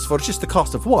 Yes, for just the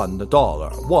cost of $1.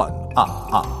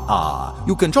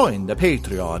 You can join the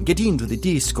Patreon, get into the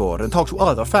Discord, and talk to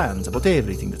other fans about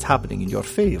everything that's happening in your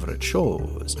favorite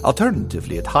shows.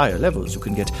 Alternatively, at higher levels, you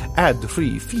can get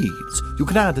ad-free feeds. You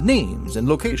can add names and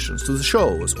locations to the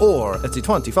shows, or at the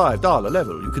 $25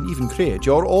 level, you can even create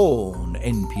your own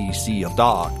NPC of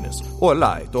darkness, or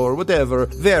light, or whatever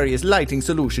various lighting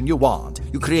solution you want.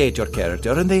 You create your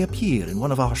character, and they appear in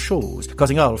one of our shows,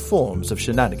 causing all forms of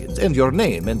shenanigans, and your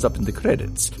name ends up in the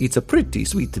credits. It's a pretty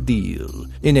sweet deal.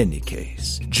 In any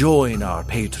case, join our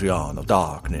Patreon of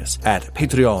Darkness at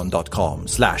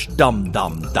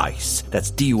patreon.com/dumdumdice.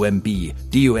 That's DUMBDICE.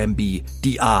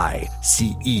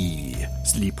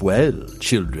 Sleep well,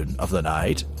 children of the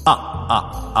night.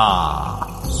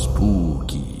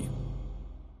 Spooky.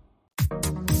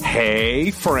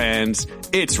 Hey, friends,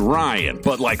 it's Ryan,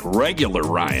 but like regular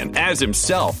Ryan, as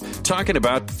himself, talking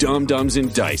about Dum-Dums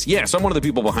and Dice. Yes, I'm one of the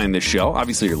people behind this show.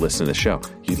 Obviously, you're listening to the show.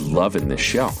 You're loving this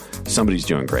show. Somebody's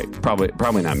doing great.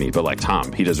 Probably not me, but like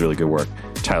Tom. He does really good work.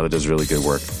 Tyler does really good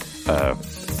work.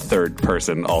 third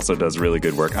person also does really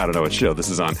good work. I don't know what show this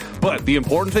is on. But the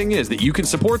important thing is that you can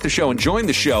support the show and join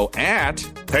the show at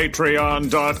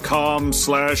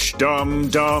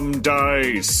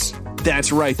Patreon.com/dumdumdice.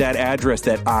 That's right, that address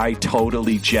that I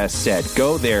totally just said.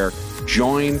 Go there,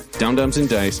 join Dum Dums and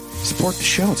Dice, support the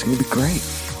show. It's going to be great.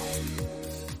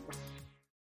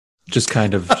 Just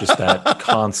that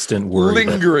constant worry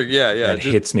lingering, that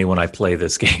hits me when I play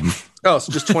this game. Oh,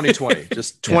 so just 2020.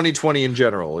 Just 2020 in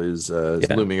general is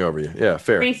looming over you. Yeah,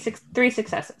 fair. Three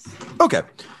successes. Okay.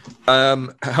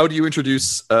 How do you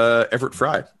introduce Everett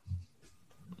Fry?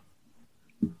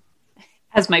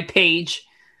 As my page.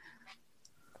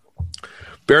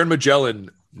 Baron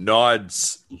Magellan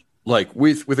nods like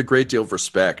with a great deal of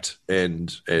respect and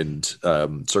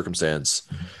circumstance.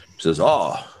 He says,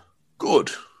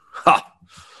 good. Ha!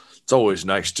 It's always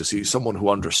nice to see someone who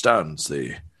understands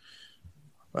the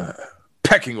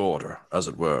pecking order, as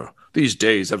it were. These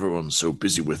days, everyone's so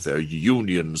busy with their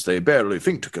unions, they barely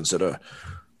think to consider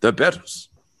their betters,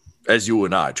 as you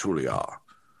and I truly are.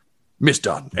 Miss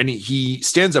Dunn. And he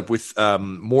stands up with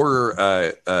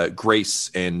more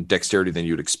grace and dexterity than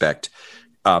you'd expect,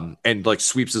 and like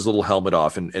sweeps his little helmet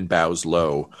off and bows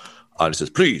low. And he says,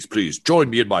 please, join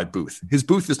me in my booth. His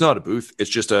booth is not a booth. It's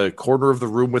just a corner of the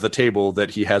room with a table that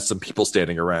he has some people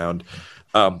standing around.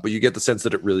 But you get the sense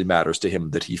that it really matters to him,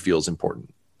 that he feels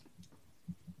important.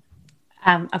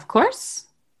 Of course.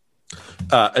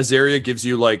 Azaria gives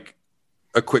you like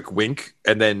a quick wink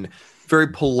and then very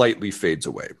politely fades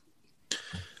away.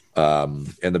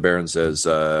 And the Baron says,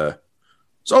 so,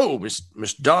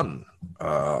 Miss Dunn,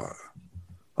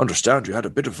 understand you had a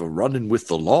bit of a run-in with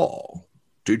the law.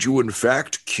 Did you, in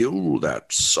fact, kill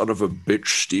that son of a bitch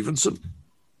Stevenson?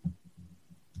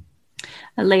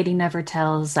 A lady never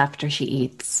tells after she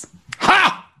eats.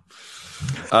 Ha!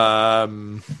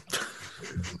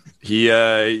 He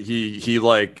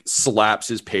like slaps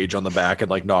his page on the back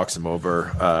and like knocks him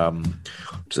over.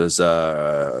 Says,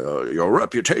 your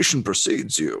reputation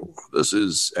precedes you. This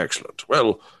is excellent.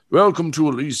 Well, welcome to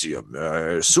Elysium.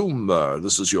 I assume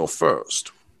this is your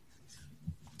first.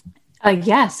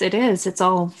 Yes, it is. It's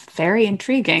all very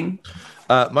intriguing.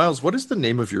 Miles, what is the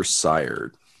name of your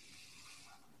sire?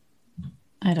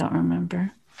 I don't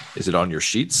remember. Is it on your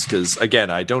sheets? Because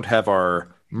again, I don't have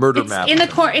our murder map.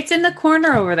 It's in the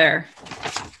corner over there.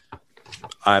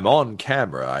 I'm on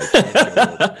camera. I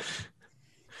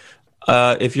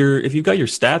can't if you've got your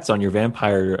stats on your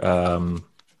vampire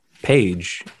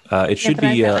page, it should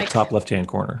be top left-hand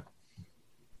corner.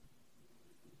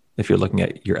 If you're looking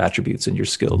at your attributes and your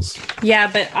skills. Yeah,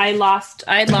 but I lost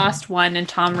one and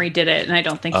Tom redid it, and I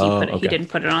don't think he didn't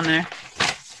put it on there.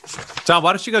 Tom,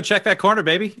 why don't you go check that corner,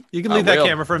 baby? You can leave that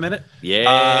camera for a minute.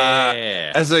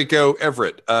 Yeah. As I go,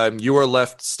 Everett, you are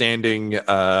left standing,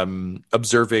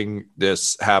 observing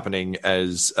this happening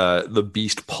as the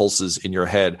beast pulses in your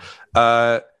head.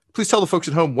 Please tell the folks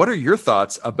at home, what are your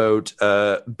thoughts about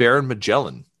Baron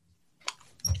Magellan?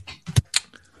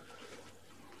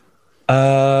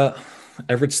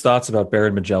 Everett's thoughts about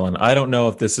Baron Magellan. I don't know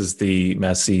if this is the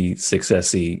messy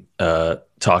successy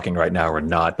talking right now or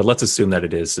not, but let's assume that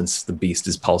it is, since the beast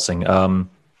is pulsing.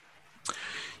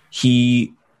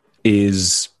 He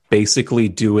is basically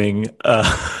doing,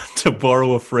 to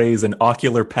borrow a phrase, an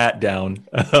ocular pat down,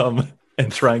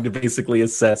 and trying to basically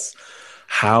assess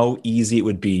how easy it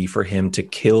would be for him to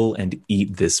kill and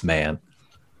eat this man.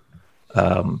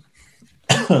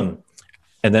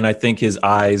 And then I think his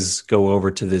eyes go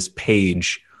over to this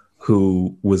page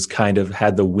who was kind of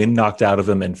had the wind knocked out of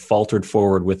him and faltered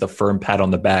forward with a firm pat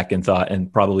on the back and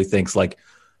probably thinks like,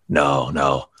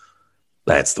 no,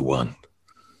 that's the one.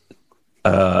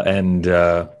 And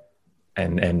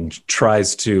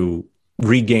tries to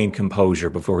regain composure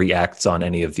before he acts on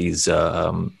any of these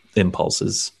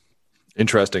impulses.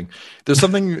 Interesting. There's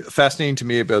something fascinating to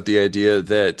me about the idea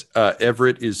that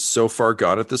Everett is so far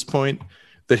gone at this point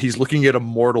that he's looking at a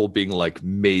mortal being like,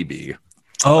 maybe.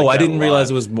 Oh, I didn't realize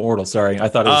it was mortal. Sorry. I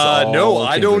thought it was all no,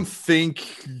 I don't think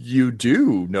you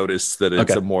do notice that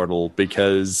it's a mortal,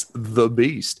 because the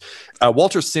beast.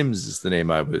 Walter Sims is the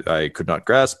name I could not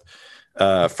grasp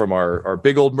from our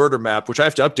big old murder map, which I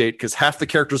have to update because half the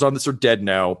characters on this are dead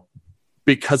now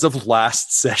because of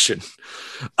last session.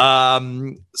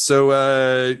 So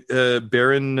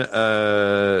Baron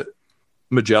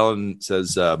Magellan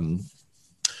says,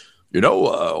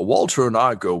 Walter and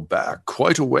I go back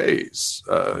quite a ways.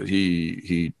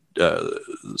 He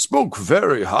spoke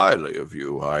very highly of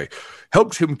you. I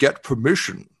helped him get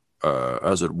permission,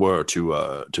 as it were,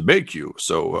 to make you.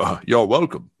 So you're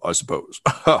welcome, I suppose.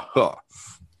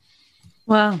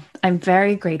 Well, I'm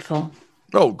very grateful.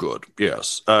 Oh, good.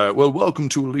 Yes. Well, welcome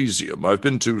to Elysium. I've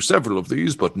been to several of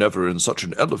these, but never in such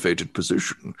an elevated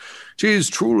position. 'Tis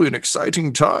truly an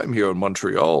exciting time here in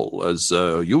Montreal, as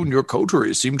you and your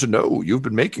coterie seem to know. You've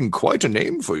been making quite a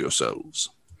name for yourselves.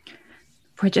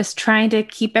 We're just trying to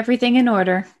keep everything in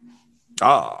order.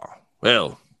 Ah,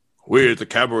 well, we at the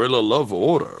Camarilla love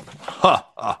order. Ha,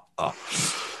 ha, ha.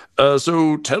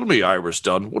 So tell me, Iris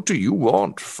Dunn, what do you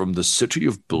want from the city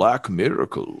of black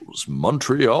miracles,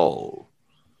 Montreal?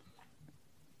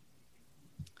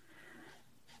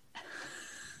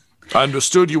 I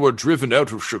understood you were driven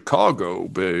out of Chicago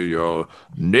by your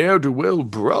ne'er-do-well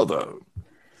brother.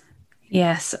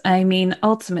 Yes, I mean,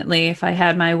 ultimately, if I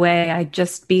had my way, I'd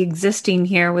just be existing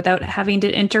here without having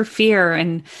to interfere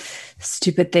in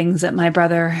stupid things that my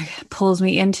brother pulls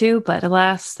me into, but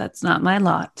alas, that's not my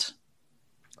lot.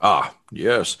 Ah,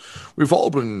 yes. We've all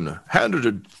been handed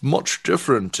a much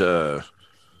different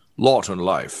lot in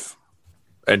life.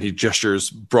 And he gestures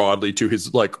broadly to his,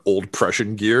 old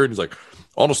Prussian gear, and he's like,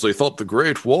 honestly thought the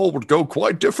Great Wall would go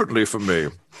quite differently for me.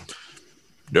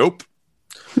 Nope.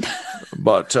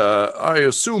 But I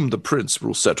assume the prince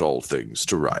will set all things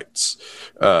to rights.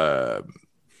 But,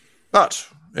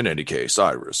 in any case,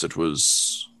 Iris, it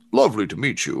was lovely to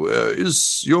meet you.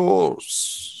 Is your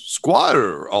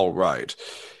squire all right?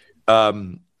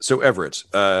 So, Everett,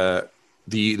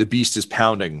 the beast is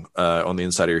pounding on the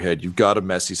inside of your head. You've got a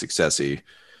messy successy.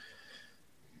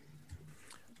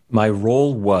 My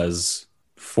role was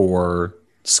for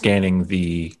scanning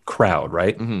the crowd,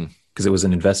 right? Mm-hmm. Because it was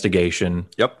an investigation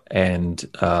and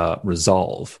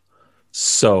resolve.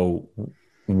 So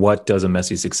what does a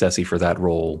messy successy for that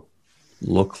role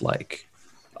look like?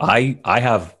 I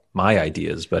have my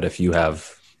ideas, but if you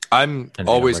have... I'm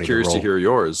always curious to hear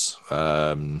yours.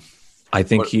 I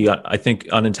think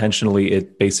unintentionally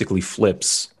it basically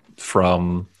flips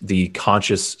from the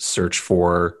conscious search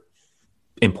for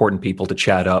important people to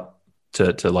chat up,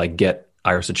 to get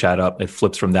Iris to chat up. It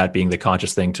flips from that being the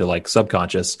conscious thing to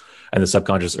subconscious, and the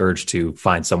subconscious urge to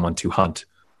find someone to hunt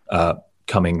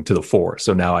coming to the fore.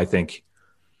 So now I think,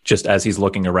 just as he's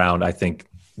looking around, I think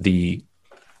the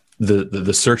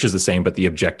search is the same, but the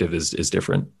objective is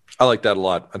different. I like that a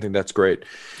lot. I think that's great.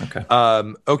 Okay.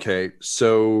 Okay.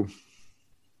 So,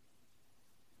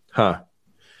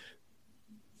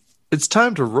 it's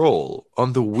time to roll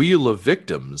on the wheel of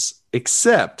victims,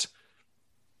 except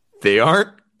they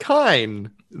aren't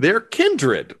kind. They're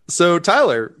kindred. So,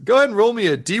 Tyler, go ahead and roll me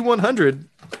a D100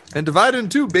 and divide it in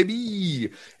two,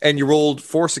 baby. And you rolled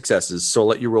 4 successes, so I'll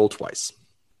let you roll twice.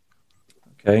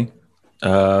 Okay.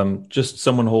 Just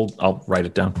someone hold. I'll write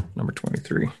it down. Number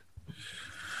 23.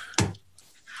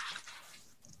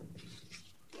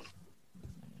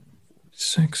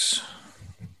 Six.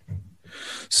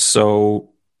 So,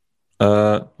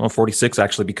 46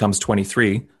 actually becomes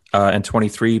 23, and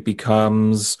 23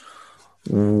 becomes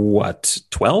what?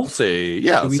 12? Say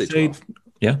 12.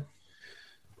 Yeah.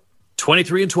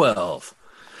 23 and 12.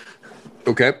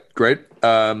 Okay, great.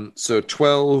 So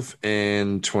 12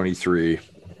 and 23.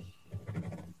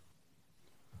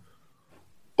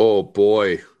 Oh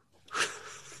boy.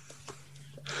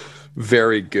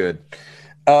 Very good.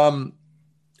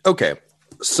 Okay.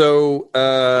 So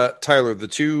Tyler, the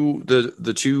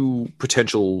two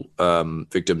potential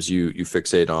victims you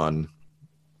fixate on.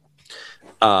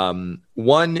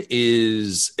 One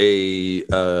is a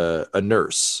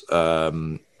nurse.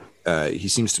 He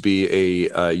seems to be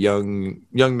a young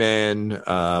man.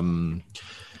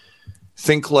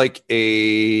 Think like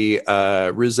a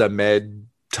Riz Ahmed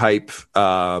type.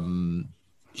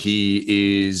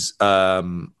 He is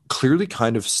clearly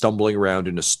kind of stumbling around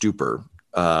in a stupor,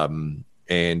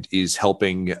 and is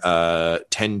helping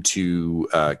tend to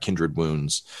kindred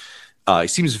wounds. He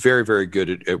seems very, very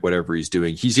good at whatever he's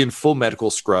doing. He's in full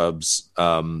medical scrubs,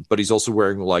 but he's also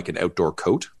wearing like an outdoor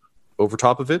coat over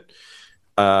top of it.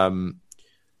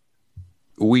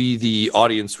 We, the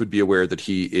audience, would be aware that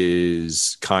he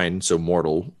is kind, so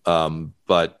mortal.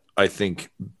 But I think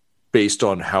based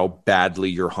on how badly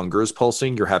your hunger is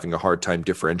pulsing, you're having a hard time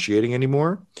differentiating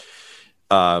anymore.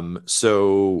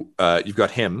 So you've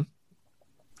got him.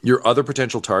 Your other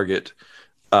potential target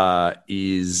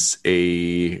is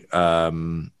a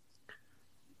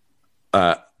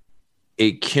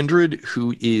kindred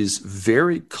who is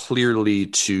very clearly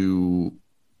to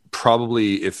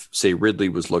probably, if say Ridley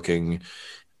was looking,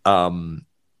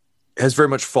 has very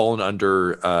much fallen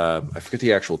under I forget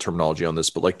the actual terminology on this,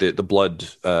 but like the blood.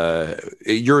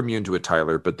 You're immune to it,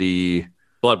 Tyler, but the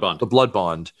blood bond. The blood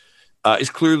bond.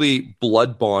 Is clearly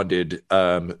blood bonded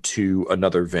to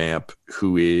another vamp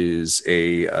who is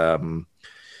a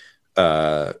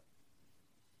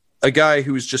a guy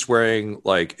who's just wearing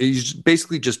like he's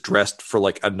basically just dressed for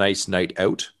like a nice night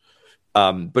out.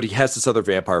 But he has this other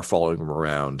vampire following him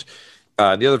around.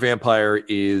 The other vampire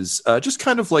is just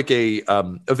kind of like a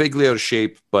vaguely out of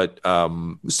shape, but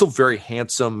still very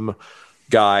handsome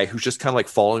guy who's just kind of like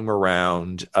following him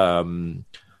around,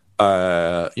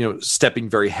 stepping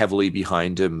very heavily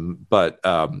behind him, but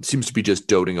seems to be just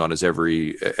doting on his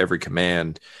every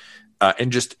command,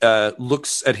 and just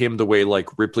looks at him the way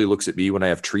like Ripley looks at me when I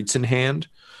have treats in hand.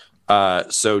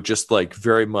 So just like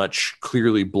very much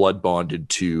clearly blood bonded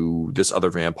to this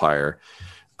other vampire.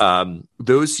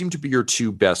 Those seem to be your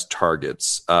two best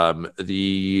targets.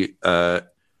 The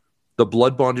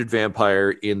blood bonded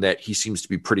vampire, in that he seems to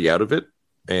be pretty out of it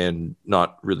and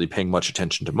not really paying much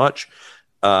attention to much.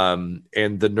 And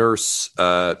the nurse,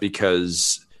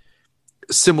 because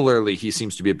similarly, he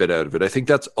seems to be a bit out of it. I think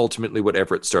that's ultimately what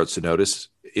Everett starts to notice,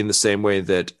 in the same way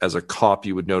that as a cop,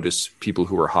 you would notice people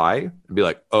who are high and be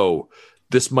like, oh,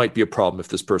 this might be a problem if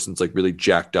this person's like really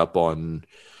jacked up on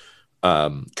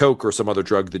coke or some other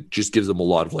drug that just gives them a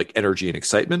lot of like energy and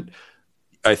excitement.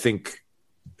 I think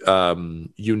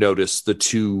you notice the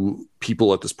two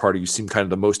people at this party who seem kind of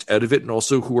the most out of it, and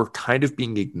also who are kind of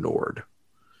being ignored,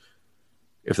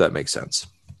 if that makes sense.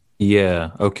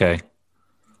 Yeah. Okay.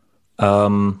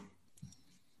 So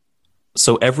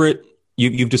Everett,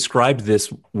 you've described this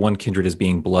one kindred as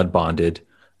being blood bonded.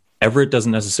 Everett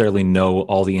doesn't necessarily know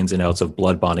all the ins and outs of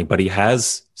blood bonding, but he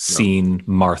has seen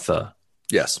Martha.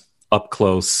 Yes. Up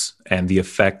close, and the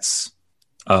effects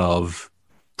of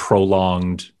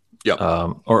prolonged,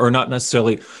 or not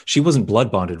necessarily. She wasn't blood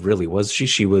bonded, really, was she?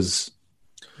 She was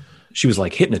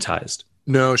like hypnotized.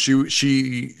 No, she was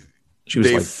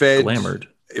like fed, glamored.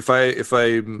 If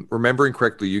I'm remembering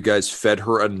correctly, you guys fed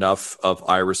her enough of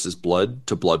Iris's blood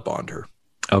to blood bond her.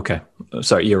 Okay,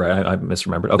 sorry, you're right. I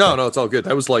misremembered. Okay. No, it's all good.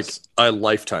 That was like a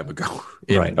lifetime ago.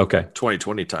 Right. Okay.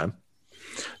 2020 time.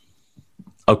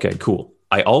 Okay. Cool.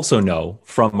 I also know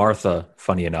from Martha,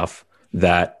 funny enough,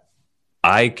 that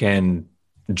I can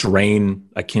drain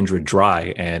a kindred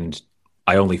dry and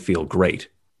I only feel great.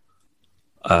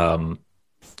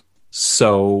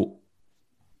 So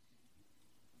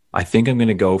I think I'm going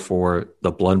to go for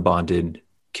the blood bonded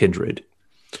kindred.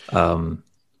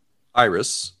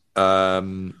 Iris,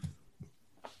 can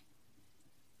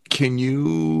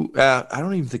you, I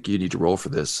don't even think you need to roll for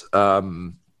this.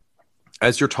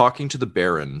 As you're talking to the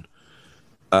Baron,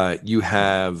 you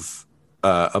have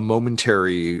a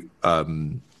momentary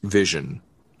vision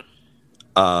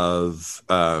of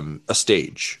a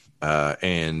stage,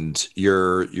 and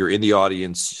you're in the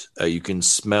audience. You can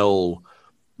smell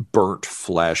burnt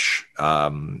flesh,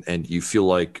 and you feel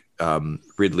like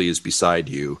Ridley is beside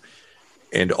you.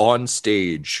 And on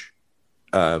stage,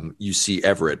 you see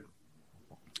Everett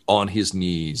on his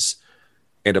knees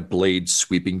and a blade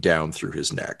sweeping down through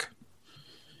his neck.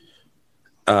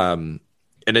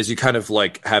 And as you kind of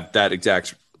like have that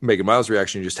exact Megan Miles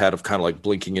reaction you just had of kind of like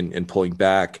blinking and pulling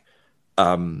back,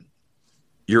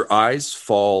 your eyes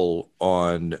fall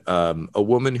on a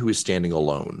woman who is standing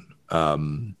alone,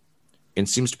 and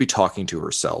seems to be talking to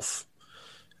herself,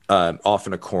 off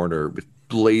in a corner with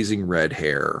blazing red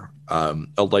hair,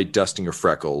 a light dusting of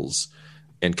freckles,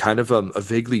 and kind of a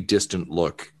vaguely distant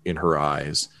look in her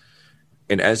eyes.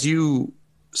 And as you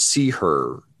see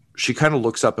her, she kind of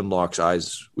looks up and locks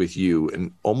eyes with you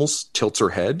and almost tilts her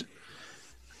head.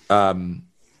 And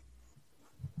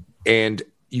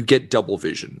you get double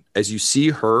vision. As you see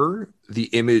her, the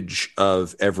image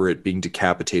of Everett being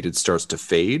decapitated starts to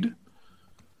fade.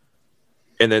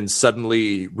 And then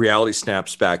suddenly reality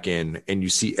snaps back in, and you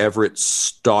see Everett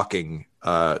stalking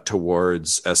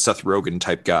towards a Seth Rogen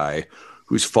type guy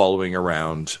who's following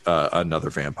around another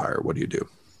vampire. What do you do?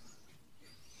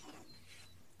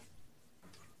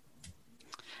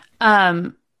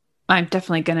 I'm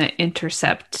definitely going to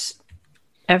intercept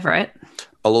Everett.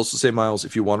 I'll also say, Miles,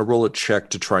 if you want to roll a check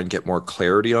to try and get more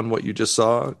clarity on what you just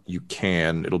saw, you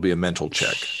can. It'll be a mental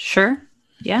check. Sure.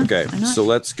 Yeah. Okay. So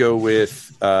let's go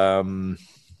with...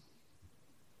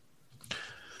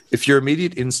 if your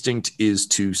immediate instinct is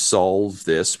to solve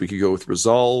this, we could go with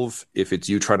resolve. If it's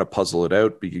you trying to puzzle it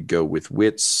out, we could go with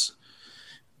wits.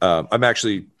 I'm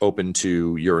actually open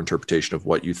to your interpretation of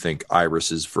what you think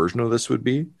Iris's version of this would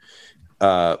be.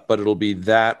 But it'll be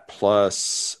that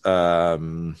plus...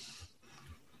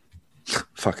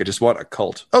 fuck, I just want a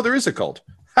cult. Oh, there is a cult.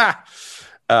 Ha!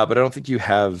 But I don't think you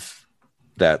have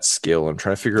that skill. I'm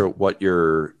trying to figure out what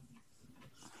your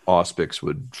auspics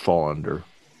would fall under.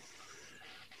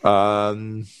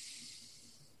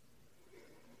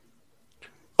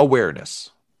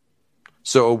 Awareness.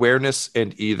 So awareness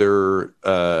and either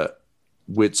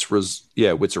wits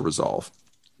or resolve.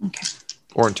 Okay.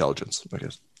 Or intelligence, I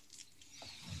guess.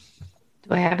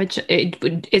 Do I have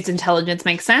is intelligence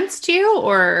make sense to you,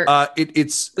 or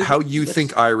it's how you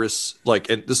think Iris, like,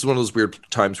 and this is one of those weird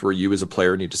times where you as a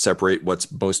player need to separate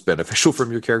what's most beneficial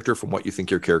from your character from what you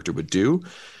think your character would do.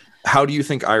 How do you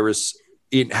think Iris,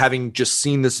 in having just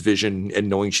seen this vision and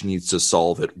knowing she needs to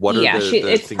solve it, what are the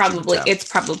it's things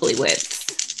probably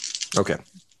wits. Okay.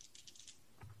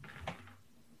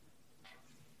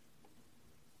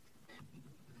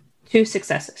 Two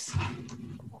successes.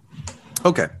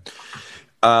 Okay.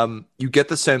 You get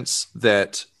the sense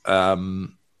that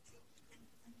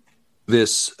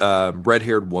this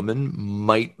red-haired woman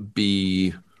might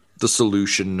be the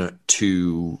solution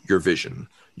to your vision.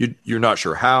 You're not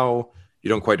sure how. You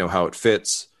don't quite know how it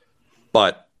fits.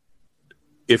 But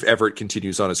if Everett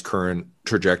continues on his current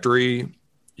trajectory,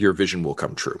 your vision will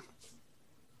come true.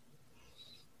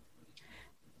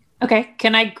 Okay.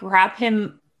 Can I grab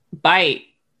him by,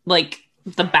 like,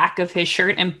 the back of his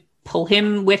shirt and pull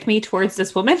him with me towards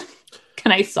this woman?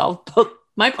 Can I solve both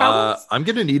my problems? I'm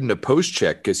going to need an opposed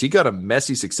check because he got a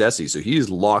messy successy, so he's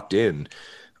locked in.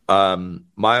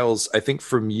 Miles, I think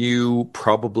from you,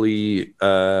 probably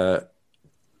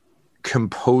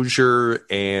composure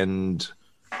and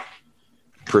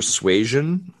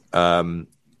persuasion.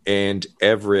 And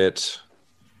Everett,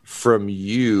 from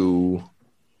you,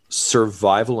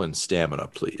 survival and stamina,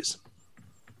 please.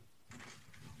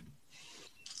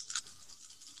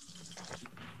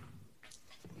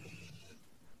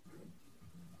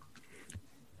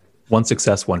 One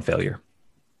success, one failure.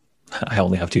 I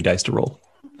only have 2 dice to roll.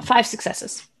 5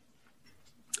 successes.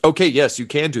 Okay, yes, you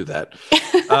can do that.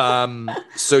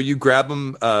 So you grab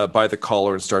him by the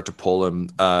collar and start to pull him.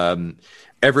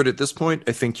 Everett, at this point,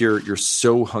 I think you're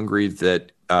so hungry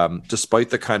that despite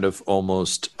the kind of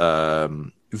almost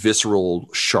visceral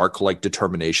shark-like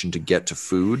determination to get to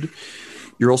food,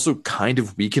 you're also kind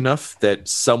of weak enough that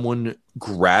someone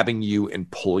grabbing you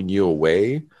and pulling you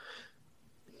away,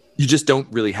 you just don't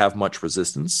really have much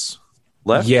resistance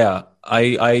left. Yeah,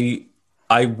 I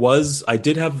was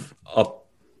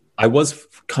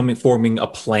forming a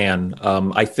plan.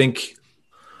 I think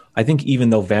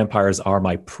even though vampires are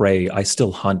my prey, I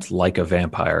still hunt like a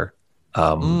vampire.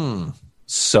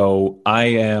 So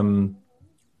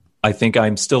I think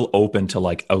I'm still open to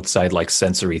like outside, like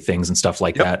sensory things and stuff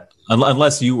like that.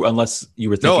 Unless you were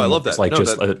thinking, no, I love that. Like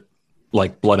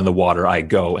like blood in the water. I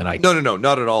go and I no,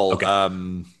 not at all.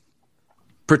 Okay.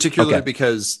 Particularly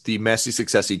because the messy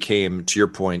success came, to your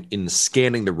point, in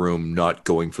scanning the room, not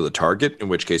going for the target, in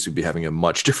which case we'd be having a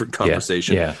much different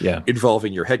conversation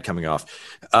involving your head coming off.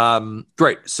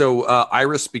 Great. So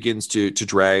Iris begins to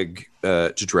drag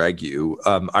you.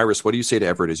 Iris, what do you say to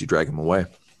Everett as you drag him away?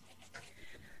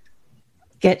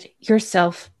 Get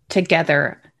yourself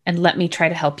together and let me try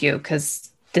to help you,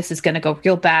 because this is going to go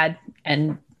real bad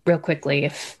and real quickly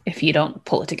if you don't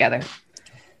pull it together.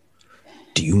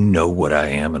 Do you know what I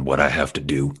am and what I have to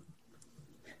do?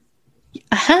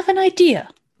 I have an idea.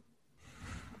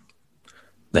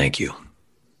 Thank you.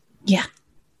 Yeah.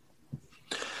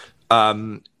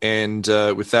 And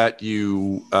with that,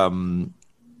 you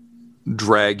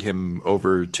drag him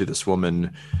over to this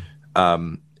woman.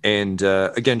 And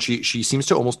again, she seems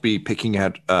to almost be picking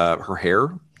at her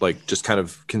hair, like just kind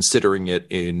of considering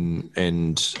it and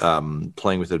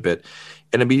playing with it a bit.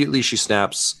 And immediately she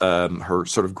snaps her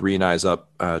sort of green eyes up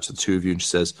to the two of you, and she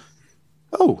says,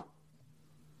 "Oh,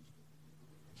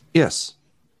 yes.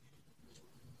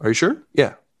 Are you sure?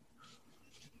 Yeah.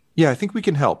 Yeah, I think we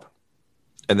can help."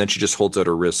 And then she just holds out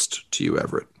her wrist to you,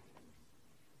 Everett.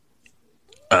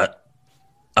 I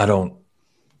don't.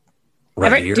 Right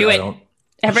Everett, here, do I it. don't.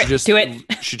 Everett, do it.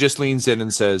 She just leans in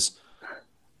and says,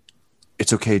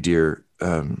 "It's okay, dear.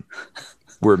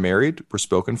 We're married. We're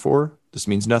spoken for. This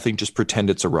means nothing. Just pretend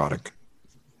it's erotic.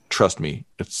 Trust me.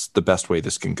 It's the best way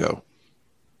this can go."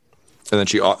 And then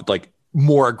she like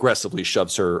more aggressively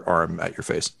shoves her arm at your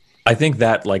face. I think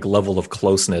that like level of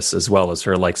closeness, as well as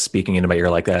her like speaking into my ear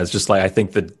like that, is just like, I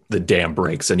think the dam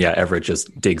breaks, and yeah, Everett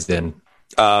just digs in.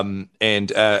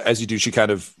 And as you do, she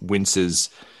kind of winces,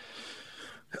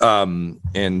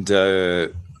 and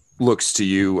looks to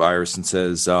you, Iris, and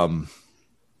says,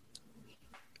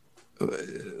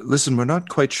 "Listen, we're not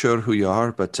quite sure who you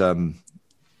are, but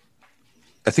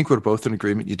I think we're both in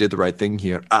agreement you did the right thing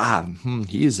here."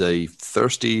 He is a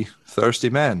thirsty, thirsty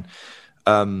man.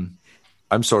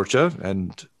 I'm Sorcha,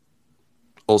 and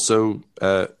also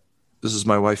this is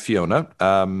my wife, Fiona.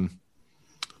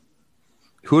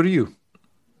 Who are you?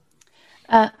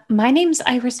 My name's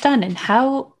Iris Dunn, and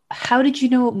how did you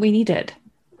know what we needed?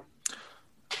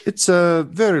 It's a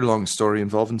very long story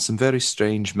involving some very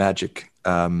strange magic.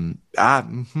 In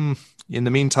the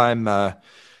meantime, and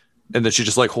then she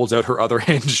just like holds out her other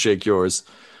hand to shake yours.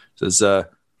 Says,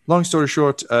 long story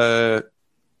short,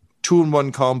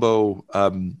 2-in-1 combo.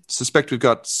 Suspect we've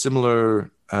got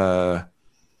similar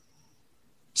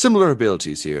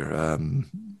abilities here.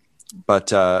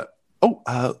 But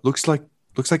looks like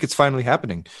it's finally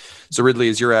happening. So Ridley,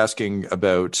 as you're asking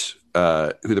about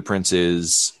who the prince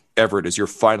is, Everett, as you're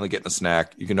finally getting a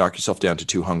snack, you can knock yourself down to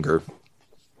 2 hunger.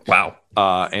 Wow.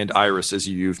 And Iris, as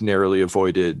you've narrowly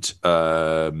avoided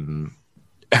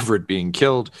Everett being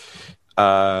killed,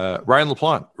 Ryan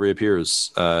LaPlante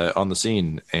reappears on the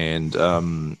scene and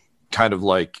kind of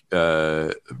like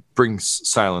brings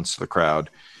silence to the crowd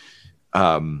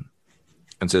and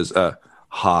says,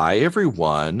 hi,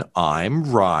 everyone.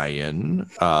 I'm Ryan,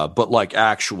 but like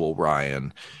actual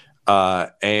Ryan.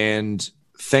 And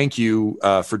thank you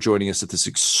for joining us at this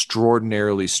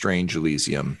extraordinarily strange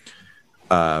Elysium.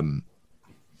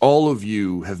 All of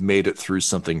you have made it through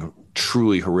something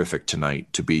truly horrific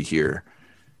tonight to be here.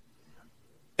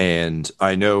 And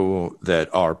I know that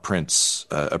our prince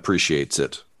appreciates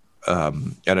it.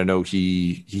 And I know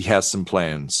he has some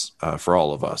plans for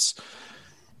all of us.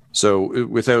 So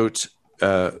without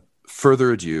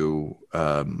further ado,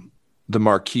 the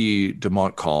Marquis de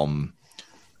Montcalm,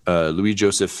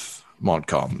 Louis-Joseph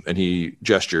Montcalm, and he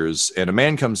gestures, and a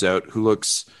man comes out who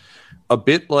looks a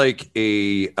bit like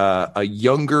a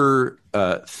younger,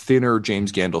 thinner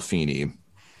James Gandolfini.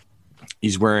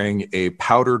 He's wearing a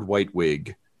powdered white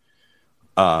wig,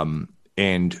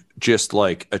 and just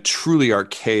like a truly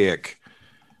archaic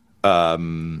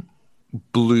blue,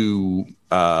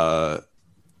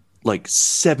 like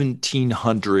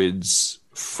 1700s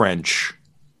French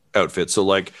outfit. So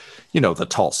like, the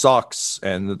tall socks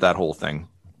and that whole thing.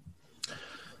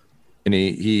 And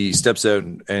he steps out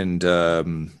and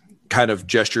kind of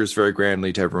gestures very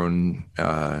grandly to everyone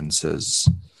and says,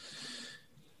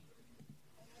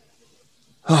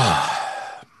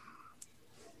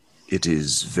 it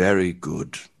is very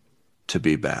good to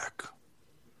be back.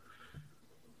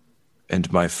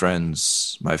 And my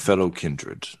friends, my fellow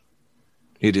kindred,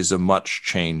 it is a much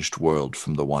changed world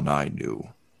from the one I knew.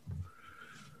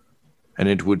 And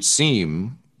it would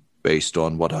seem, based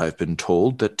on what I've been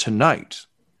told, that tonight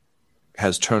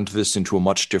has turned this into a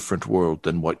much different world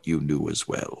than what you knew as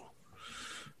well.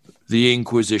 The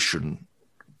Inquisition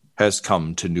has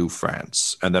come to New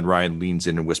France. And then Ryan leans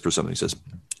in and whispers something. He says,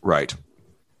 right.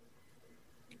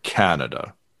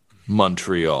 Canada.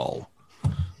 Montreal.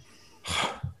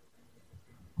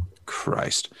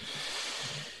 Christ.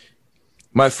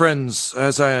 My friends,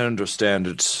 as I understand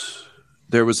it,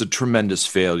 there was a tremendous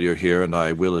failure here, and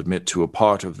I will admit to a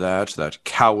part of that. That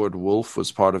coward wolf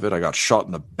was part of it. I got shot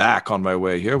in the back on my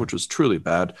way here, which was truly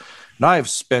bad, and I have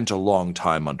spent a long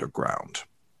time underground.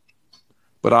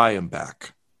 But I am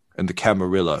back, and the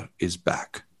Camarilla is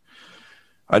back.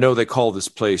 I know they call this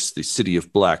place the City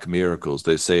of Black Miracles.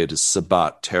 They say it is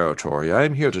Sabbat territory. I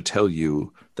am here to tell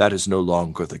you that is no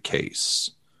longer the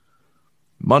case.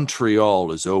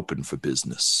 Montreal is open for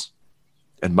business.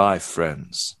 And my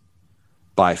friends,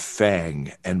 by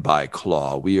fang and by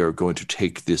claw, we are going to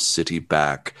take this city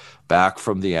back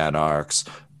from the anarchs,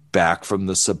 back from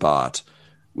the Sabbat.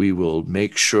 We will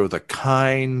make sure the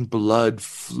kind blood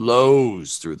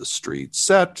flows through the streets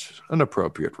at an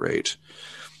appropriate rate.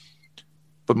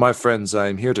 But my friends, I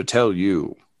am here to tell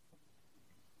you,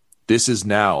 this is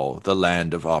now the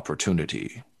land of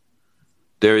opportunity.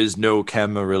 There is no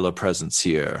Camarilla presence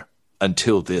here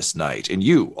until this night. And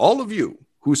you, all of you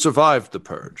who survived the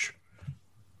purge,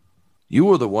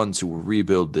 you are the ones who will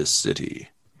rebuild this city.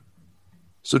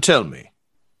 So tell me,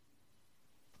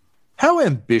 how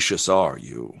ambitious are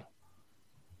you?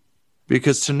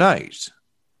 Because tonight,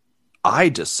 I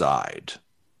decide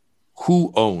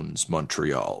who owns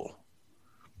Montreal.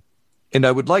 And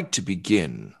I would like to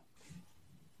begin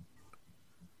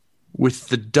with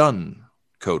the Dunn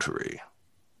coterie.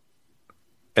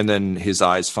 And then his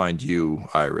eyes find you,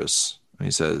 Iris. And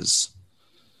he says,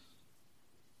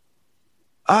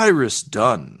 Iris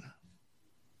Dunn.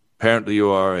 Apparently you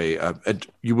are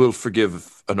you will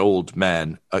forgive an old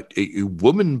man, a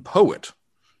woman poet.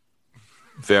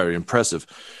 Very impressive.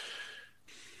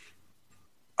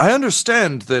 I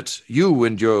understand that you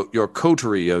and your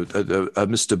coterie,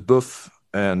 Mr. Buff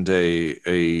and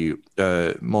a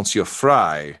Monsieur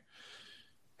Fry,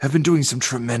 have been doing some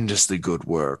tremendously good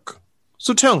work.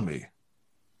 So tell me,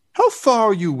 how far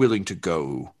are you willing to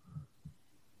go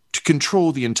to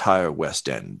control the entire West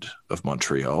End of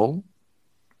Montreal?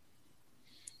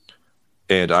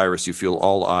 And Iris, you feel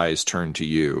all eyes turn to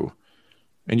you.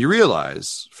 And you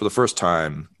realize for the first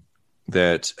time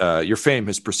that your fame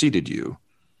has preceded you,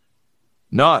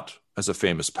 not as a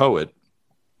famous poet,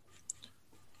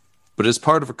 but as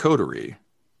part of a coterie.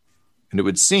 And it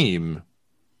would seem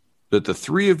that the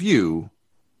three of you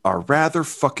are rather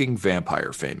fucking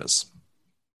vampire famous.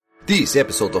 This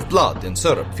episode of Blood and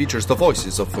Syrup features the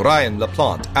voices of Ryan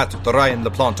LaPlante at the Ryan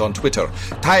LaPlante on Twitter,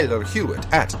 Tyler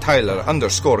Hewitt at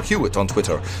Tyler_Hewitt on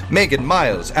Twitter, Megan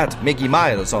Miles at Meggie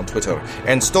Miles on Twitter,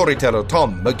 and storyteller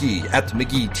Tom McGee at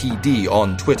McGeeTD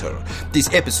on Twitter.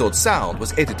 This episode's sound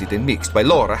was edited and mixed by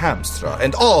Laura Hamstra,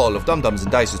 and all of Dum Dums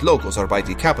and Dice's logos are by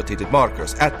Decapitated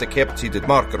Markers at Decapitated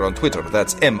Marker on Twitter.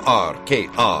 That's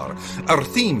MRKR. Our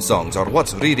theme songs are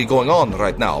What's Really Going On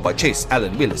Right Now by Chase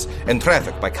Allen Willis and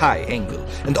Traffic by Kai Engel,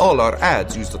 and all our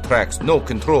ads use the tracks No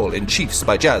Control and Chiefs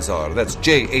by Jazzar. That's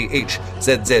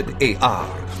JAHZZAR.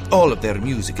 All of their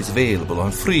music is available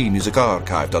on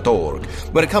freemusicarchive.org.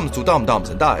 When it comes to Dum Dums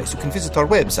and Dice, you can visit our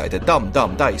website at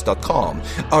dumdumdice.com.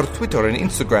 Our Twitter and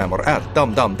Instagram are at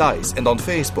dumdumdice, and on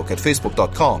Facebook at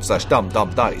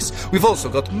facebook.com/dumdumdice. We've also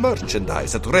got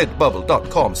merchandise at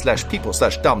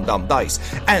redbubble.com/people/dumdumdice.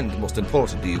 And most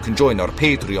importantly, you can join our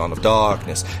Patreon of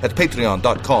Darkness at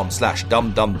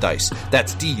patreon.com/dumdumdice.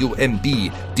 That's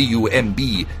DUMBDICE.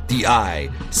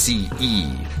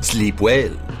 Sleep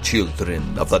well,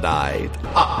 children of the night.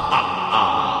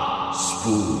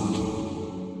 Spooky.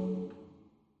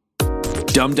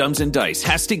 Dum Dums and Dice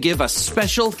has to give a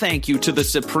special thank you to the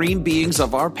supreme beings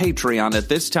of our Patreon at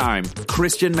this time.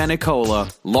 Christian Menicola,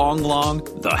 Long,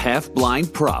 the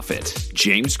Half-Blind Prophet,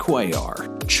 James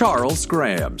Cuellar, Charles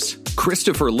Grams,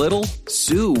 Christopher Little,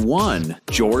 Sue One,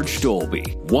 George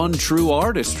Dolby, One True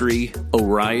Artistry,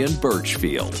 Orion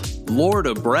Birchfield, Lord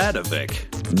of Bradovic,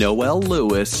 Noel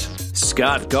Lewis,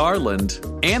 Scott Garland,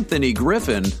 Anthony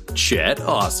Griffin, Chet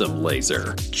Awesome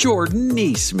Laser, Jordan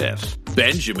Neesmith,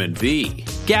 Benjamin V,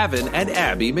 Gavin and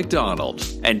Abby McDonald,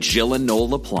 and Jill and Noel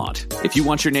LaPlante. If you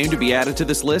want your name to be added to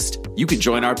this list, you can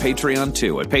join our Patreon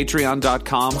too at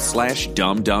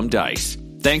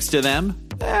patreon.com/dumdumdice. Thanks to them,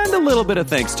 and a little bit of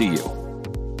thanks to you.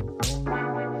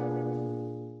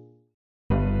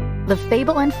 The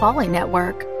Fable and Folly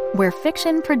Network, where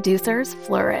fiction producers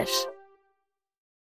flourish.